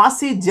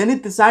quasi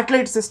zenith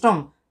satellite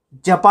system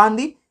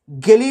జపాన్ది,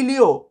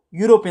 Galileo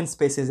European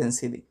space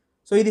ఏజెన్సీది.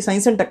 So ఇది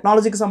సైన్స్ అండ్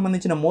టెక్నాలజీకి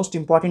సంబంధించిన మోస్ట్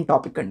ఇంపార్టెంట్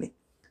టాపిక్ అండి.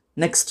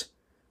 Next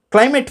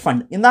climate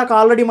fund. ఇందాక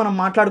ఆల్రెడీ మనం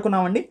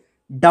మాట్లాడుకున్నామండి.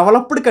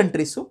 డెవలప్డ్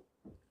కంట్రీస్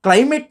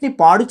క్లైమేట్ని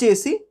పాడు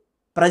చేసి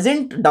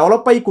ప్రజెంట్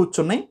డెవలప్ అయి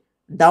కూర్చున్నాయి.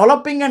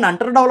 Developing and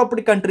under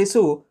developed countries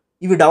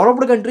ఇవి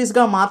డెవలప్డ్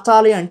కంట్రీస్గా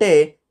మార్చాలి అంటే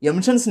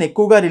ఎమిషన్స్ని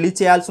ఎక్కువగా రిలీజ్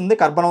చేయాల్సి ఉంది,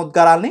 కర్బన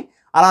ఉద్గారాలని.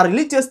 అలా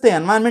రిలీజ్ చేస్తే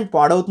ఎన్వైరన్మెంట్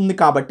పాడవుతుంది.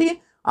 కాబట్టి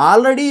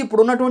ఆల్రెడీ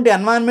ఇప్పుడున్నటువంటి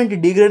ఎన్వైరన్మెంట్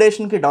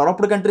డిగ్రేడేషన్కి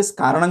డెవలప్డ్ కంట్రీస్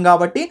కారణం.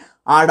 కాబట్టి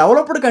ఆ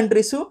డెవలప్డ్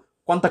కంట్రీస్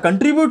కొంత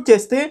కంట్రిబ్యూట్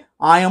చేస్తే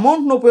ఆ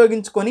అమౌంట్ను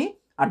ఉపయోగించుకొని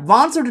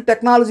అడ్వాన్స్డ్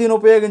టెక్నాలజీని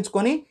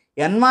ఉపయోగించుకొని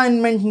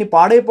ఎన్వైరన్మెంట్ని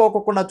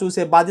పాడైపోకుండా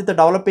చూసే బాధ్యత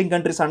developing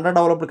countries, under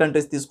developed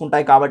countries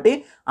తీసుకుంటాయి. కాబట్టి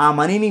ఆ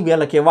మనీని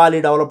వీళ్ళకి ఇవ్వాలి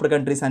డెవలప్డ్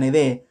కంట్రీస్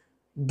అనేదే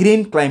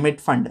గ్రీన్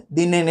క్లైమేట్ ఫండ్.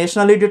 దీన్ని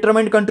నేషనల్లీ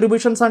డిటర్మైన్డ్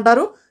కంట్రిబ్యూషన్స్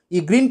అంటారు.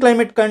 ఈ గ్రీన్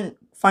క్లైమేట్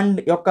ఫండ్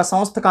యొక్క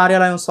సంస్థ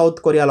కార్యాలయం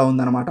సౌత్ కొరియాలో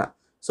ఉందన్నమాట.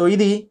 సో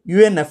ఇది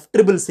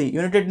UNFCCC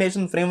United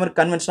nation framework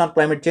convention on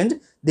climate change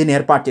దీన్ని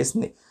ఏర్పాటు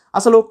చేసింది.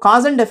 అసలు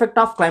cause and effect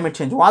of climate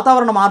change,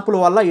 వాతావరణ మార్పుల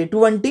వల్ల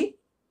ఎటువంటి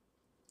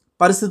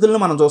పరిస్థితులను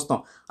మనం చూస్తాం.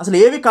 అసలు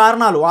ఏవి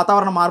కారణాలు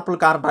వాతావరణ మార్పులు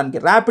కారణానికి?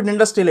 ర్యాపిడ్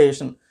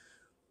ఇండస్ట్రియలైజేషన్,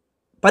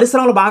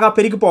 పరిశ్రమలు బాగా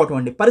పెరిగిపోవటం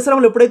అండి.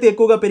 పరిశ్రమలు ఎప్పుడైతే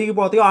ఎక్కువగా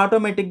పెరిగిపోతాయో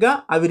ఆటోమేటిక్గా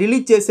అవి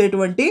రిలీజ్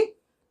చేసేటువంటి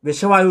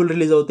విషవాయువులు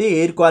రిలీజ్ అవుతాయి,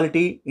 ఎయిర్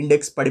క్వాలిటీ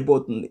ఇండెక్స్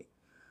పడిపోతుంది,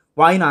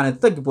 వాయు నాణ్యత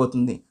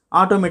తగ్గిపోతుంది.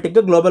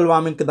 ఆటోమేటిక్గా గ్లోబల్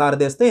వార్మింగ్కి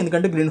దారితీస్తే,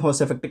 ఎందుకంటే గ్రీన్ హౌస్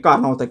ఎఫెక్ట్కి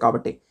కారణం అవుతాయి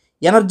కాబట్టి.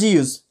 ఎనర్జీ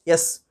యూజ్,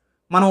 ఎస్,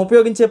 మనం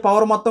ఉపయోగించే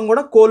పవర్ మొత్తం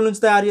కూడా కోల్ నుంచి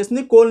తయారు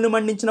చేసింది. కోల్ని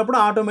మండించినప్పుడు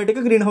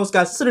ఆటోమేటిక్గా గ్రీన్ హౌస్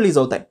గ్యాసెస్ రిలీజ్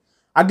అవుతాయి.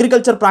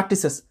 అగ్రికల్చర్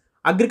ప్రాక్టీసెస్,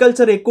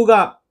 అగ్రికల్చర్ ఎక్కువగా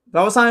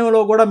వ్యవసాయంలో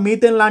కూడా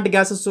మీథేన్ లాంటి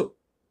గ్యాసెస్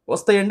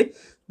వస్తాయండి.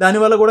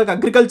 దానివల్ల కూడా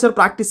అగ్రికల్చర్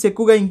ప్రాక్టీస్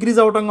ఎక్కువగా ఇంక్రీజ్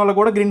అవడం వల్ల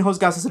కూడా గ్రీన్ హౌస్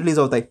గ్యాసెస్ రిలీజ్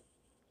అవుతాయి.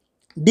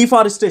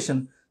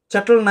 డిఫారెస్టేషన్,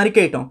 చెట్లను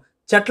నరికేయటం.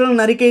 చెట్లను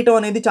నరికేయటం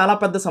అనేది చాలా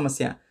పెద్ద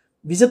సమస్య.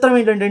 విచిత్రం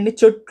ఏంటంటే అండి,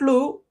 చెట్లు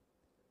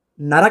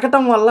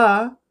నరకటం వల్ల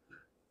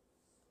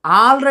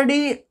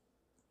ఆల్రెడీ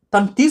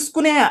తను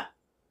తీసుకునే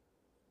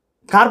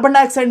కార్బన్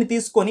డైఆక్సైడ్ని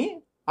తీసుకొని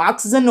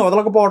ఆక్సిజన్ని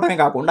వదలకపోవడమే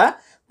కాకుండా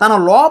తన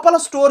లోపల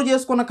స్టోర్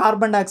చేసుకున్న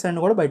కార్బన్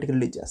డైఆక్సైడ్ని కూడా బయటకు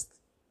రిలీజ్ చేస్తుంది.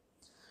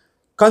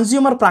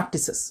 కన్స్యూమర్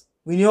ప్రాక్టీసెస్,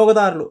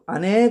 వినియోగదారులు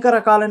అనేక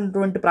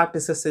రకాలైనటువంటి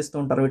ప్రాక్టీసెస్ చేస్తూ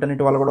ఉంటారు,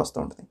 వీటన్నిటి వల్ల కూడా వస్తూ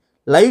ఉంటుంది.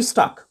 లైవ్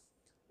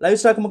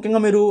స్టాక్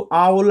ముఖ్యంగా మీరు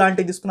ఆవులు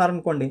లాంటివి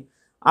తీసుకున్నారనుకోండి,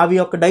 అవి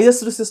యొక్క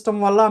డైజెస్టివ్ సిస్టమ్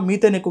వల్ల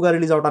మీథేన్ ఎక్కువగా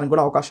రిలీజ్ అవడానికి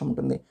కూడా అవకాశం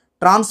ఉంటుంది.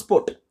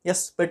 Transport,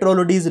 yes, petrol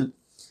diesel.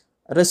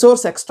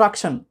 Resource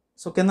extraction,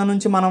 so కింద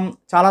నుంచి మనం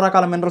చాలా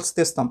రకాల మినరల్స్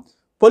తీస్తాం.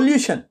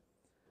 పొల్యూషన్,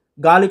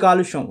 గాలి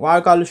కాలుష్యం,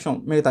 వాయు కాలుష్యం,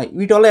 మిగతాయి.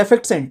 వీటి వల్ల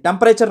ఎఫెక్ట్స్ ఏంటి?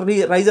 టెంపరేచర్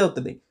రైజ్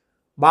అవుతుంది,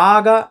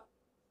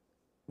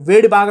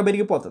 వేడి బాగా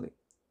పెరిగిపోతుంది,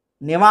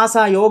 నివాస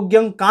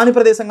యోగ్యం కాని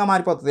ప్రదేశంగా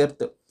మారిపోతుంది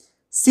earth.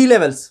 Sea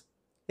levels,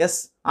 yes,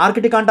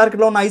 Arctic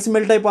అంటార్కిటిక్లో ఉన్న ఐస్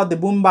మెల్ట్ అయిపోద్ది,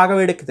 భూమి బాగా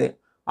వేడెక్కితే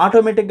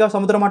ఆటోమేటిక్గా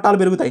సముద్ర మట్టాలు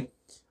పెరుగుతాయి.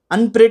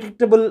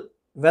 అన్ప్రెడిక్టబుల్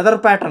వెదర్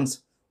ప్యాటర్న్స్,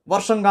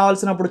 వర్షం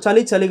కావాల్సినప్పుడు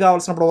చలి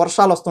కావాల్సినప్పుడు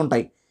వర్షాలు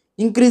వస్తుంటాయి.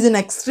 Increase in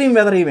extreme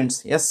weather events,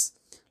 yes.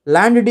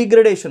 Land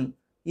degradation,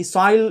 ఈ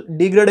సాయిల్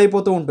డిగ్రేడ్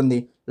అయిపోతూ ఉంటుంది.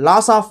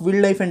 Loss of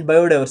wild life and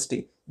biodiversity,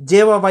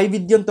 జీవ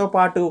వైవిధ్యంతో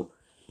పాటు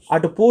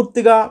అటు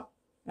పూర్తిగా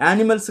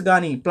యానిమల్స్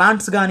కానీ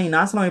ప్లాంట్స్ కానీ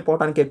నాశనం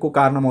అయిపోవడానికి ఎక్కువ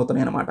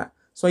కారణమవుతున్నాయి అన్నమాట.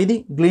 సో ఇది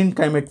గ్రీన్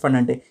క్లైమేట్ ఫండ్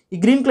అంటే. ఈ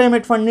గ్రీన్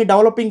క్లైమేట్ ఫండ్ని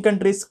డెవలపింగ్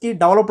కంట్రీస్కి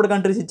డెవలప్డ్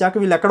కంట్రీస్ ఇచ్చాక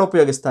వీళ్ళు ఎక్కడ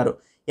ఉపయోగిస్తారు?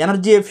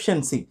 ఎనర్జీ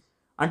ఎఫిషియన్సీ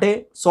అంటే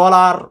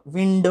సోలార్,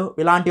 విండ్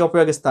ఇలాంటివి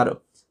ఉపయోగిస్తారు.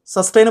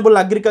 సస్టైనబుల్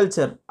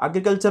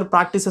అగ్రికల్చర్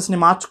ప్రాక్టీసెస్ని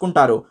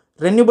మార్చుకుంటారు.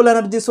 రెన్యూబుల్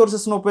ఎనర్జీ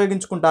సోర్సెస్ను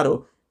ఉపయోగించుకుంటారు.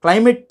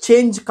 క్లైమేట్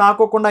చేంజ్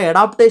కాకోకుండా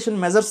అడాప్టేషన్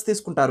మెజర్స్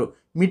తీసుకుంటారు,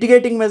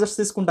 మిటిగేటింగ్ మెజర్స్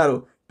తీసుకుంటారు.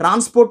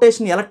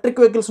 ట్రాన్స్పోర్టేషన్, ఎలక్ట్రిక్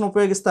వెహికల్స్ను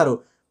ఉపయోగిస్తారు.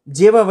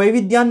 జీవ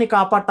వైవిధ్యాన్ని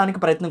కాపాడటానికి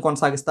ప్రయత్నం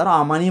కొనసాగిస్తారు. ఆ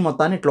మనీ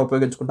మొత్తాన్ని ఇట్లా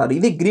ఉపయోగించుకుంటారు.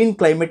 ఇది గ్రీన్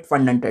క్లైమేట్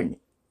ఫండ్ అంటే అండి.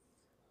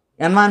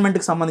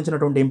 ఎన్వైరన్మెంట్కి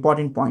సంబంధించినటువంటి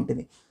ఇంపార్టెంట్ పాయింట్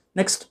ఇది.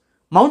 నెక్స్ట్,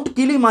 మౌంట్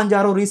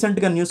కిలిమంజారో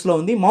రీసెంట్గా న్యూస్లో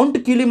ఉంది. మౌంట్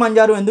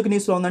కిలిమంజారో ఎందుకు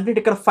న్యూస్లో ఉందంటే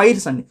ఇక్కడ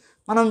ఫైర్స్ అండి.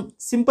 మనం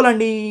సింపుల్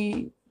అండి,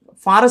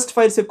 ఫారెస్ట్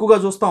ఫైర్స్ ఎక్కువగా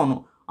చూస్తూ ఉన్నాం.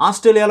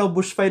 ఆస్ట్రేలియాలో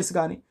బుష్ ఫైర్స్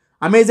కానీ,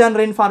 అమెజాన్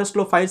రెయిన్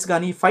ఫారెస్ట్లో ఫైర్స్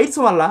కానీ. ఈ ఫైర్స్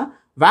వల్ల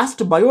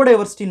వాస్ట్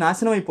బయోడైవర్సిటీ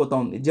నాశనం అయిపోతూ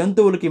ఉంది.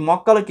 జంతువులకి,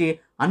 మొక్కలకి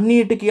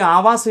అన్నిటికీ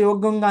ఆవాస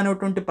యోగ్యంగా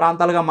అనేటువంటి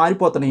ప్రాంతాలుగా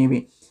మారిపోతున్నాయి ఇవి.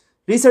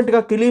 రీసెంట్గా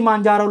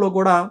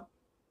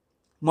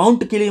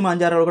మౌంట్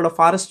కిలిమంజారోలో కూడా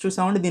ఫారెస్ట్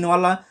చూసామండి.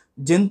 దీనివల్ల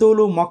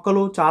జంతువులు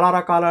మొక్కలు చాలా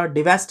రకాల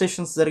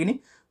డివాస్టేషన్స్ జరిగినాయి.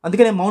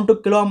 అందుకనే మౌంట్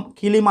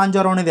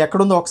కిలిమాంజారో అనేది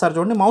ఎక్కడుందో ఒకసారి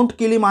చూడండి. మౌంట్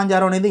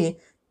కిలిమాంజారో అనేది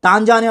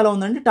టాంజానియాలో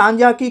ఉందండి.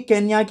 టాంజాకి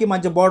కెన్యాకి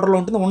మధ్య బార్డర్లో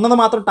ఉంటుంది. ఉన్నది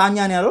మాత్రం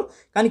టాంజానియాలో,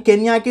 కానీ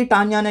కెన్యాకి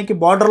టాంజానియాకి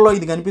బార్డర్లో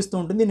ఇది కనిపిస్తూ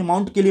ఉంటుంది. దీన్ని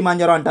మౌంట్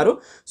కిలిమాంజారో అంటారు.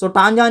 సో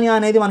టాంజానియా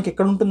అనేది మనకి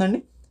ఎక్కడ ఉంటుందండి?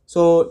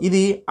 సో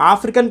ఇది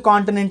ఆఫ్రికన్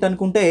కాంటినెంట్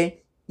అనుకుంటే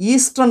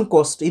ఈస్టర్న్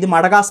కోస్ట్. ఇది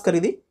మడగాస్కర్,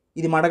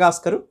 ఇది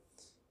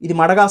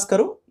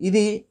మడగాస్కరు,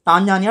 ఇది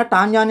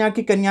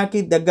టాంజానియాకి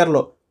కెన్యాకి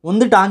దగ్గరలో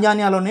ఉంది.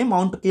 టాంజానియాలోనే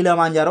మౌంట్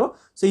కిలిమాంజారో.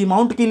 సో ఈ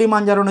మౌంట్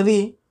కిలిమాంజారో అనేది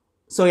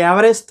సో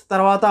ఎవరెస్ట్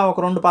తర్వాత ఒక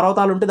 2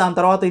 పర్వతాలు ఉంటే దాని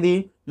తర్వాత ఇది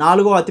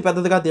 4వ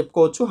అతిపెద్దదిగా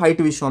చెప్పుకోవచ్చు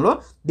హైట్ విషయంలో.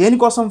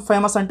 దేనికోసం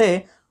ఫేమస్ అంటే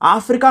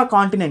ఆఫ్రికా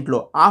కాంటినెంట్లో,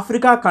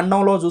 ఆఫ్రికా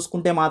ఖండంలో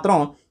చూసుకుంటే మాత్రం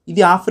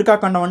ఇది ఆఫ్రికా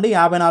ఖండం అండి.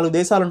 54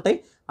 దేశాలు ఉంటాయి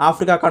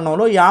ఆఫ్రికా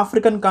ఖండంలో. ఈ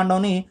ఆఫ్రికన్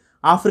ఖండంని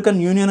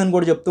ఆఫ్రికన్ యూనియన్ అని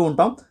కూడా చెప్తూ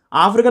ఉంటాం.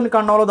 ఆఫ్రికన్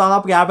ఖండంలో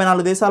దాదాపు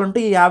 54 దేశాలు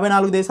ఉంటాయి. ఈ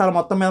 54 దేశాల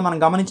మొత్తం మీద మనం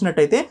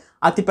గమనించినట్టయితే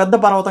అతిపెద్ద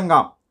పర్వతంగా,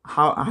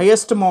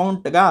 హైయెస్ట్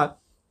మౌంట్గా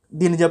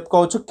దీన్ని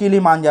చెప్పుకోవచ్చు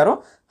Kilimanjaro.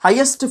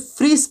 Highest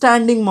free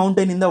standing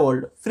mountain in the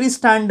world.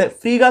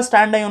 ఫ్రీగా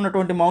స్టాండ్ అయి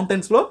ఉన్నటువంటి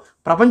మౌంటైన్స్లో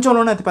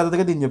ప్రపంచంలోనే అతి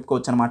పెద్దదిగా దీన్ని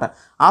చెప్పుకోవచ్చు అనమాట.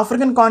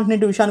 ఆఫ్రికన్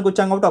కాంటినెంట్ విషయానికి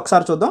వచ్చాం కాబట్టి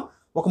ఒకసారి చూద్దాం.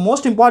 ఒక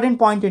మోస్ట్ ఇంపార్టెంట్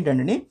పాయింట్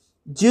ఏంటంటే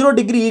 0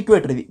 డిగ్రీ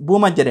ఈక్వేటర్, ఇది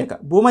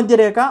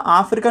భూమధ్యరేఖ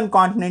ఆఫ్రికన్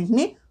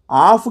కాంటినెంట్ని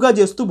ఆఫ్గా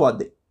చేస్తూ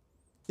పోద్ది.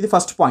 ఇది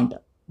first point.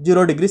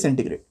 0 degree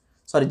centigrade,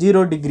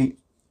 0 degree.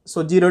 So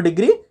 0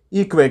 degree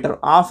equator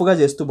ఆఫ్గా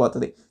చేస్తూ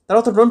పోతుంది.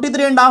 తర్వాత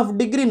 23.5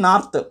 డిగ్రీ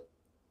నార్త్,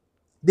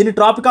 దీన్ని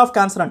ట్రాపిక్ ఆఫ్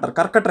క్యాన్సర్ అంటారు,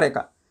 కర్కట రేఖ.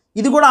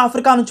 ఇది కూడా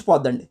ఆఫ్రికా నుంచి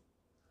పోద్దండి.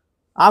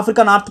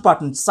 ఆఫ్రికా నార్త్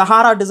పార్ట్ నుంచి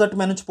సహారా డెజర్ట్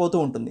మీద నుంచి పోతూ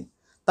ఉంటుంది.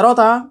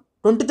 తర్వాత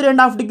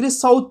 23.5 డిగ్రీ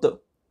సౌత్,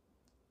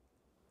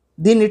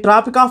 దీన్ని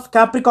ట్రాపిక్ ఆఫ్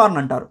క్యాప్రికార్న్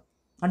అంటారు,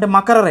 అంటే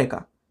మకర రేఖ.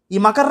 ఈ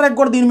మకర రేఖ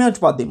కూడా దీని మీద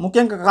నుంచి పోద్ది,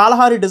 ముఖ్యంగా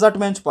కాలహారి డెజర్ట్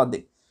మీద నుంచి పోద్ది.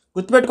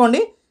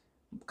 గుర్తుపెట్టుకోండి,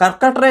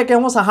 కర్కట రేఖ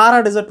ఏమో సహారా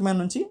డెజర్ట్ మీద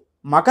నుంచి,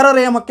 మకర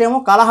రేఖకేమో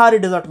కాలహారి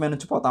డెజర్ట్ మీద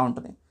నుంచి పోతూ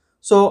ఉంటుంది.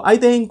 సో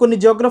అయితే ఇంకొన్ని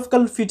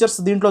జియోగ్రఫికల్ ఫీచర్స్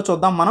దీంట్లో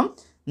చూద్దాం మనం.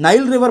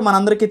 నైల్ రివర్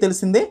మనందరికీ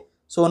తెలిసిందే.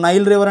 సో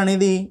నైల్ రివర్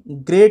అనేది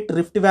గ్రేట్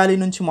రిఫ్ట్ వ్యాలీ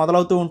నుంచి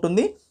మొదలవుతూ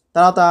ఉంటుంది.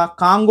 తర్వాత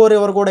కాంగో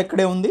రివర్ కూడా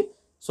ఇక్కడే ఉంది.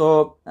 సో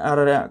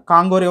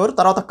కాంగో రివర్,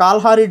 తర్వాత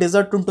కాల్హారీ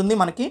డెజర్ట్ ఉంటుంది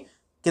మనకి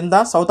కింద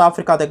సౌత్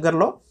ఆఫ్రికా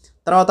దగ్గరలో.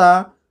 తర్వాత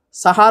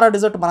సహారా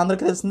డెజర్ట్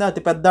మనందరికీ తెలిసిందే,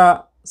 అతిపెద్ద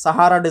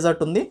సహారా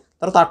డెజర్ట్ ఉంది.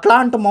 తర్వాత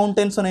అట్లాంట్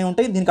మౌంటైన్స్ అనేవి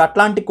ఉంటాయి. దీనికి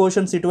అట్లాంటిక్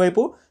ఓషన్స్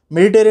ఇటువైపు,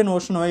 మెడిటేరియన్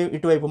ఓషన్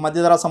ఇటువైపు,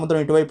 మధ్యధరా సముద్రం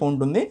ఇటువైపు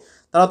ఉంటుంది.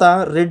 తర్వాత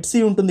రెడ్ సీ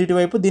ఉంటుంది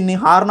ఇటువైపు. దీన్ని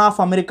హార్న్ ఆఫ్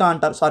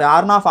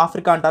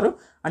ఆఫ్రికా అంటారు.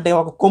 అంటే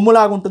ఒక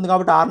కొమ్ములాగా ఉంటుంది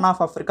కాబట్టి హార్న్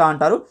ఆఫ్ ఆఫ్రికా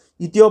అంటారు.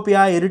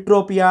 ఇథియోపియా,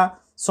 ఎరిట్రోపియా,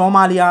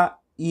 సోమాలియా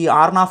ఈ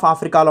హార్న్ ఆఫ్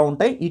ఆఫ్రికాలో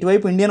ఉంటాయి.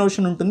 ఇటువైపు ఇండియన్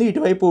ఓషన్ ఉంటుంది,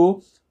 ఇటువైపు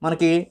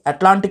మనకి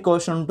అట్లాంటిక్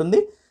ఓషన్ ఉంటుంది.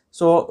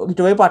 సో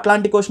ఇటువైపు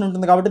అట్లాంటిక్ ఓషన్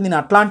ఉంటుంది కాబట్టి దీన్ని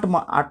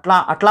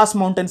అట్లాస్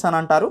మౌంటైన్స్ అని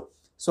అంటారు.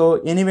 సో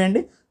ఎనీవే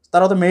అండి.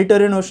 తర్వాత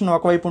మెడిటరేనియన్ ఓషన్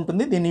ఒకవైపు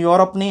ఉంటుంది, దీన్ని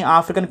యూరోప్ని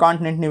ఆఫ్రికన్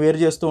కాంటినెంట్ని వేరు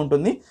చేస్తూ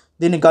ఉంటుంది.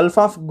 దీన్ని గల్ఫ్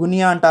ఆఫ్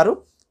గునియా అంటారు.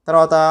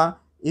 తర్వాత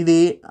ఇది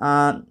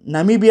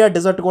నమీబియా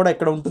డెజర్ట్ కూడా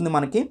ఇక్కడ ఉంటుంది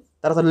మనకి.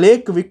 తర్వాత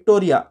లేక్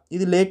విక్టోరియా,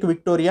 ఇది లేక్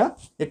విక్టోరియా,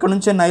 ఇక్కడ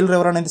నుంచే నైల్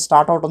రివర్ అనేది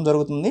స్టార్ట్ అవడం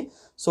జరుగుతుంది.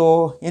 సో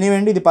ఎనీవే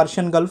అండి, ఇది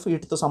పర్షియన్ గల్ఫ్,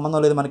 వీటితో సంబంధం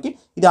లేదు మనకి.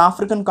 ఇది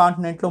ఆఫ్రికన్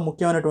కాంటినెంట్లో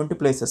ముఖ్యమైనటువంటి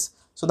ప్లేసెస్.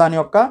 సో దాని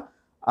యొక్క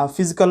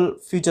ఫిజికల్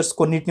ఫీచర్స్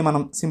కొన్నిటిని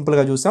మనం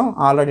సింపుల్గా చూసాం,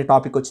 ఆల్రెడీ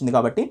టాపిక్ వచ్చింది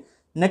కాబట్టి.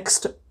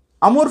 నెక్స్ట్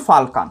అమూర్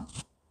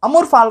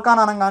ఫాల్కాన్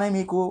అనగానే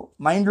మీకు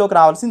మైండ్లోకి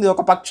రావాల్సింది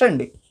ఒక పక్షి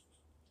అండి.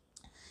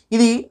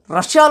 ఇది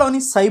రష్యాలోని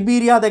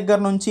సైబీరియా దగ్గర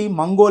నుంచి,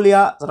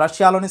 మంగోలియా,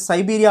 రష్యాలోని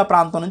సైబీరియా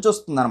ప్రాంతం నుంచి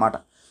వస్తుందన్నమాట.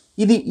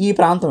 ఇది ఈ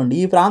ప్రాంతం అండి.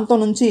 ఈ ప్రాంతం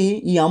నుంచి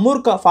ఈ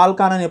అమూర్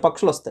ఫాల్కాన్ అనే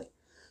పక్షులు వస్తాయి.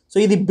 సో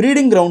ఇది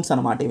బ్రీడింగ్ గ్రౌండ్స్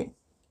అనమాట ఇవి.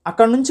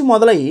 అక్కడ నుంచి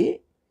మొదలయ్యి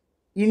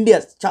ఇండియా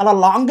చాలా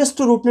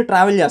లాంగెస్ట్ రూట్ని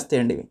ట్రావెల్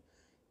చేస్తాయండి ఇవి.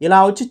 ఇలా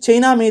వచ్చి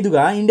చైనా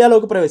మీదుగా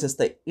ఇండియాలోకి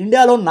ప్రవేశిస్తాయి.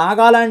 ఇండియాలో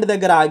నాగాలాండ్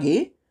దగ్గర ఆగి,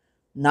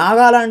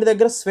 నాగాలాండ్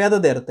దగ్గర స్వేద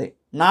తీరుతాయి.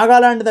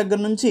 నాగాలాండ్ దగ్గర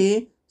నుంచి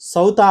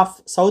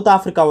సౌత్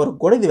ఆఫ్రికా వరకు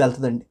కూడా ఇది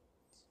వెళ్తుందండి.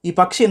 ఈ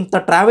పక్షి ఇంత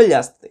ట్రావెల్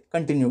చేస్తుంది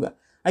కంటిన్యూగా.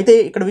 అయితే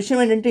ఇక్కడ విషయం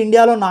ఏంటంటే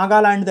ఇండియాలో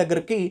నాగాలాండ్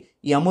దగ్గరికి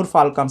ఈ అమూర్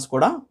ఫాల్కాన్స్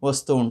కూడా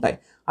వస్తూ ఉంటాయి.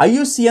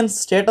 IUCN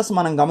స్టేటస్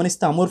మనం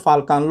గమనిస్తే Amur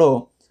ఫాల్కాన్లో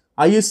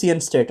IUCN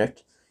status,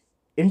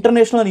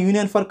 international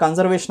union for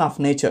conservation of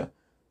nature,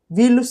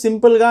 వీళ్ళు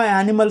సింపుల్గా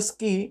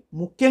యానిమల్స్కి,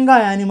 ముఖ్యంగా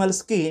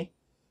యానిమల్స్కి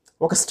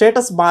ఒక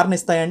స్టేటస్ బార్ని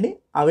ఇస్తాయండి.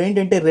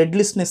 అవేంటంటే రెడ్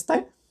లిస్ట్ని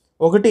ఇస్తాయి.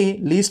 ఒకటి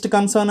లీస్ట్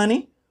కన్సర్న్ అని,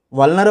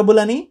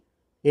 వల్నరబుల్ అని,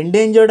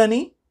 ఎండేంజర్డ్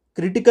అని,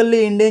 క్రిటికల్లీ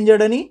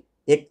ఎండేంజర్డ్ అని,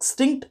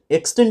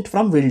 ఎక్స్టింక్ట్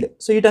ఫ్రమ్ విల్డ్.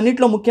 సో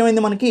వీటన్నిటిలో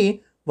ముఖ్యమైనది మనకి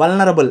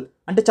వల్నరబుల్,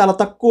 అంటే చాలా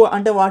తక్కువ,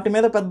 అంటే వాటి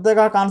మీద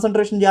పెద్దగా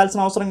కాన్సన్ట్రేషన్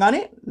చేయాల్సిన అవసరం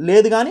కానీ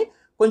లేదు, కానీ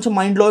కొంచెం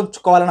మైండ్లో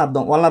ఉంచుకోవాలని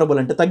అర్థం. వల్నరబుల్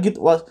అంటే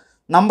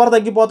నంబర్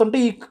తగ్గిపోతుంటే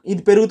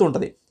ఇది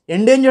పెరుగుతుంటుంది.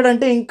 ఎండేంజర్డ్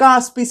అంటే ఇంకా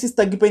స్పీసీస్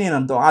తగ్గిపోయినాయి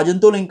అర్థం, ఆ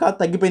జంతువులు ఇంకా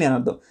తగ్గిపోయినాయి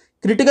అర్థం.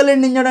 క్రిటికల్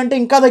ఎండేంజర్డ్ అంటే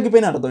ఇంకా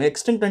తగ్గిపోయిన అర్థం.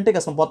 ఎక్స్టింక్ట్ అంటే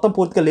అసలు మొత్తం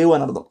పూర్తిగా లేవు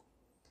అని అర్థం.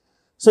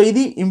 సో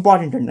ఇది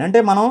ఇంపార్టెంట్ అండి.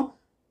 అంటే మనం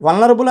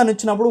వల్నరబుల్ అని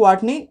ఇచ్చినప్పుడు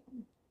వాటిని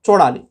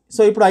చూడాలి.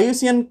 సో ఇప్పుడు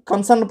IUCN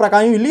కన్సర్న్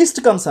ప్రకారం లీస్ట్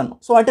కన్సర్న్,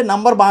 సో అంటే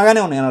నంబర్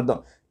బాగానే ఉన్నాయి అని అర్థం.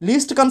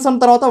 లీస్ట్ కన్సర్న్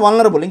తర్వాత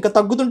వల్నరబుల్, ఇంకా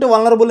తగ్గుతుంటే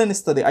వల్నరబుల్ అని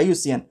ఇస్తుంది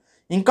IUCN.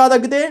 ఇంకా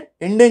తగ్గితే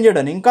ఎండేంజర్డ్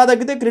అని, ఇంకా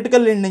తగ్గితే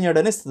క్రిటికల్ ఎండేంజర్డ్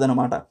అని ఇస్తుంది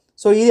అనమాట.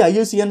 సో ఇది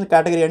ఐయుసిఎన్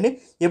కేటగిరీ అండి.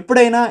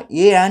 ఎప్పుడైనా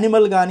ఏ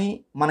యానిమల్ కానీ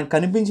మనకు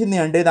కనిపించింది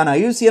అంటే దాని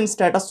ఐయుసిఎన్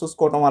స్టేటస్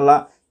చూసుకోవటం వల్ల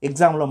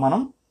ఎగ్జామ్లో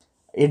మనం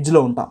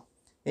ఎడ్జ్లో ఉంటాం.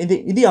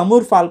 ఇది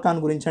అమూర్ ఫాల్కాన్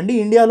గురించి అండి.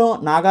 ఇండియాలో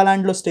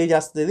నాగాలాండ్లో స్టే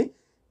చేస్తుంది. ఇది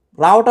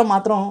రావటం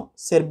మాత్రం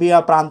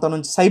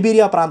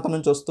సైబీరియా ప్రాంతం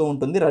నుంచి వస్తూ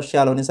ఉంటుంది.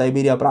 రష్యాలోని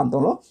సైబీరియా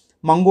ప్రాంతంలో,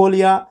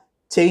 మంగోలియా,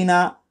 చైనా,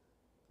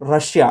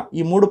 రష్యా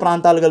ఈ 3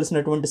 ప్రాంతాలు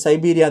కలిసినటువంటి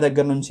సైబీరియా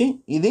దగ్గర నుంచి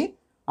ఇది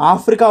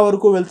ఆఫ్రికా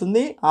వరకు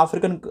వెళ్తుంది.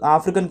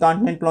 ఆఫ్రికన్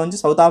కాంటినెంట్లో నుంచి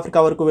సౌత్ ఆఫ్రికా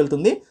వరకు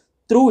వెళ్తుంది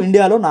త్రూ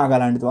ఇండియాలో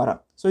నాగాలాండ్ ద్వారా.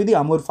 సో ఇది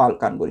అమూర్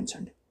ఫాల్కాన్ గురించి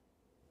అండి.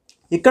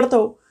 ఇక్కడతో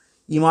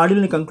ఈ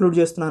మాడ్యూల్ని కంక్లూడ్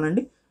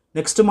చేస్తున్నానండి.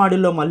 నెక్స్ట్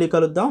మాడ్యూల్లో మళ్ళీ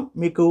కలుద్దాం.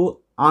 మీకు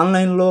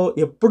ఆన్లైన్లో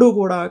ఎప్పుడూ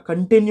కూడా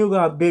కంటిన్యూగా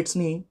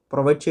అప్డేట్స్ని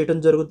ప్రొవైడ్ చేయడం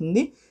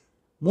జరుగుతుంది.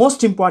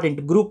 మోస్ట్ ఇంపార్టెంట్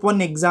గ్రూప్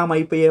 1 ఎగ్జామ్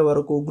అయిపోయే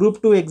వరకు, గ్రూప్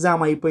 2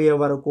 ఎగ్జామ్ అయిపోయే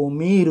వరకు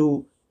మీరు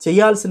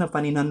చేయాల్సిన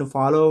పని నన్ను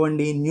ఫాలో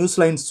అవ్వండి, న్యూస్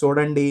లైన్స్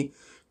చూడండి,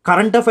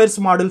 కరెంట్ అఫైర్స్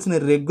మాడ్యూల్స్ని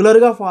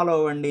రెగ్యులర్గా ఫాలో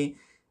అవ్వండి.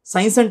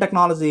 Science and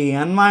technology,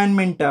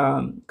 environment,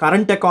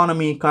 current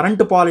economy,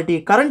 current polity,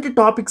 current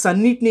topics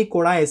అన్నిటినీ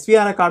కూడా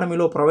ఎస్వీఆర్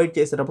అకాడమీలో ప్రొవైడ్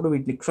చేసేటప్పుడు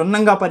వీటిని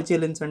క్షుణ్ణంగా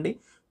పరిశీలించండి.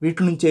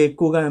 వీటి నుంచే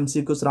ఎక్కువగా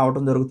ఎంసీక్యూస్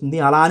రావడం జరుగుతుంది.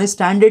 అలా అని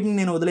స్టాండర్డ్ని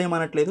నేను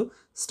వదిలేయమనట్లేదు,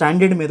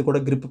 స్టాండర్డ్ మీద కూడా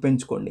గ్రిప్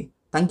పెంచుకోండి.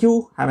 Thank you.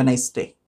 Have a nice day.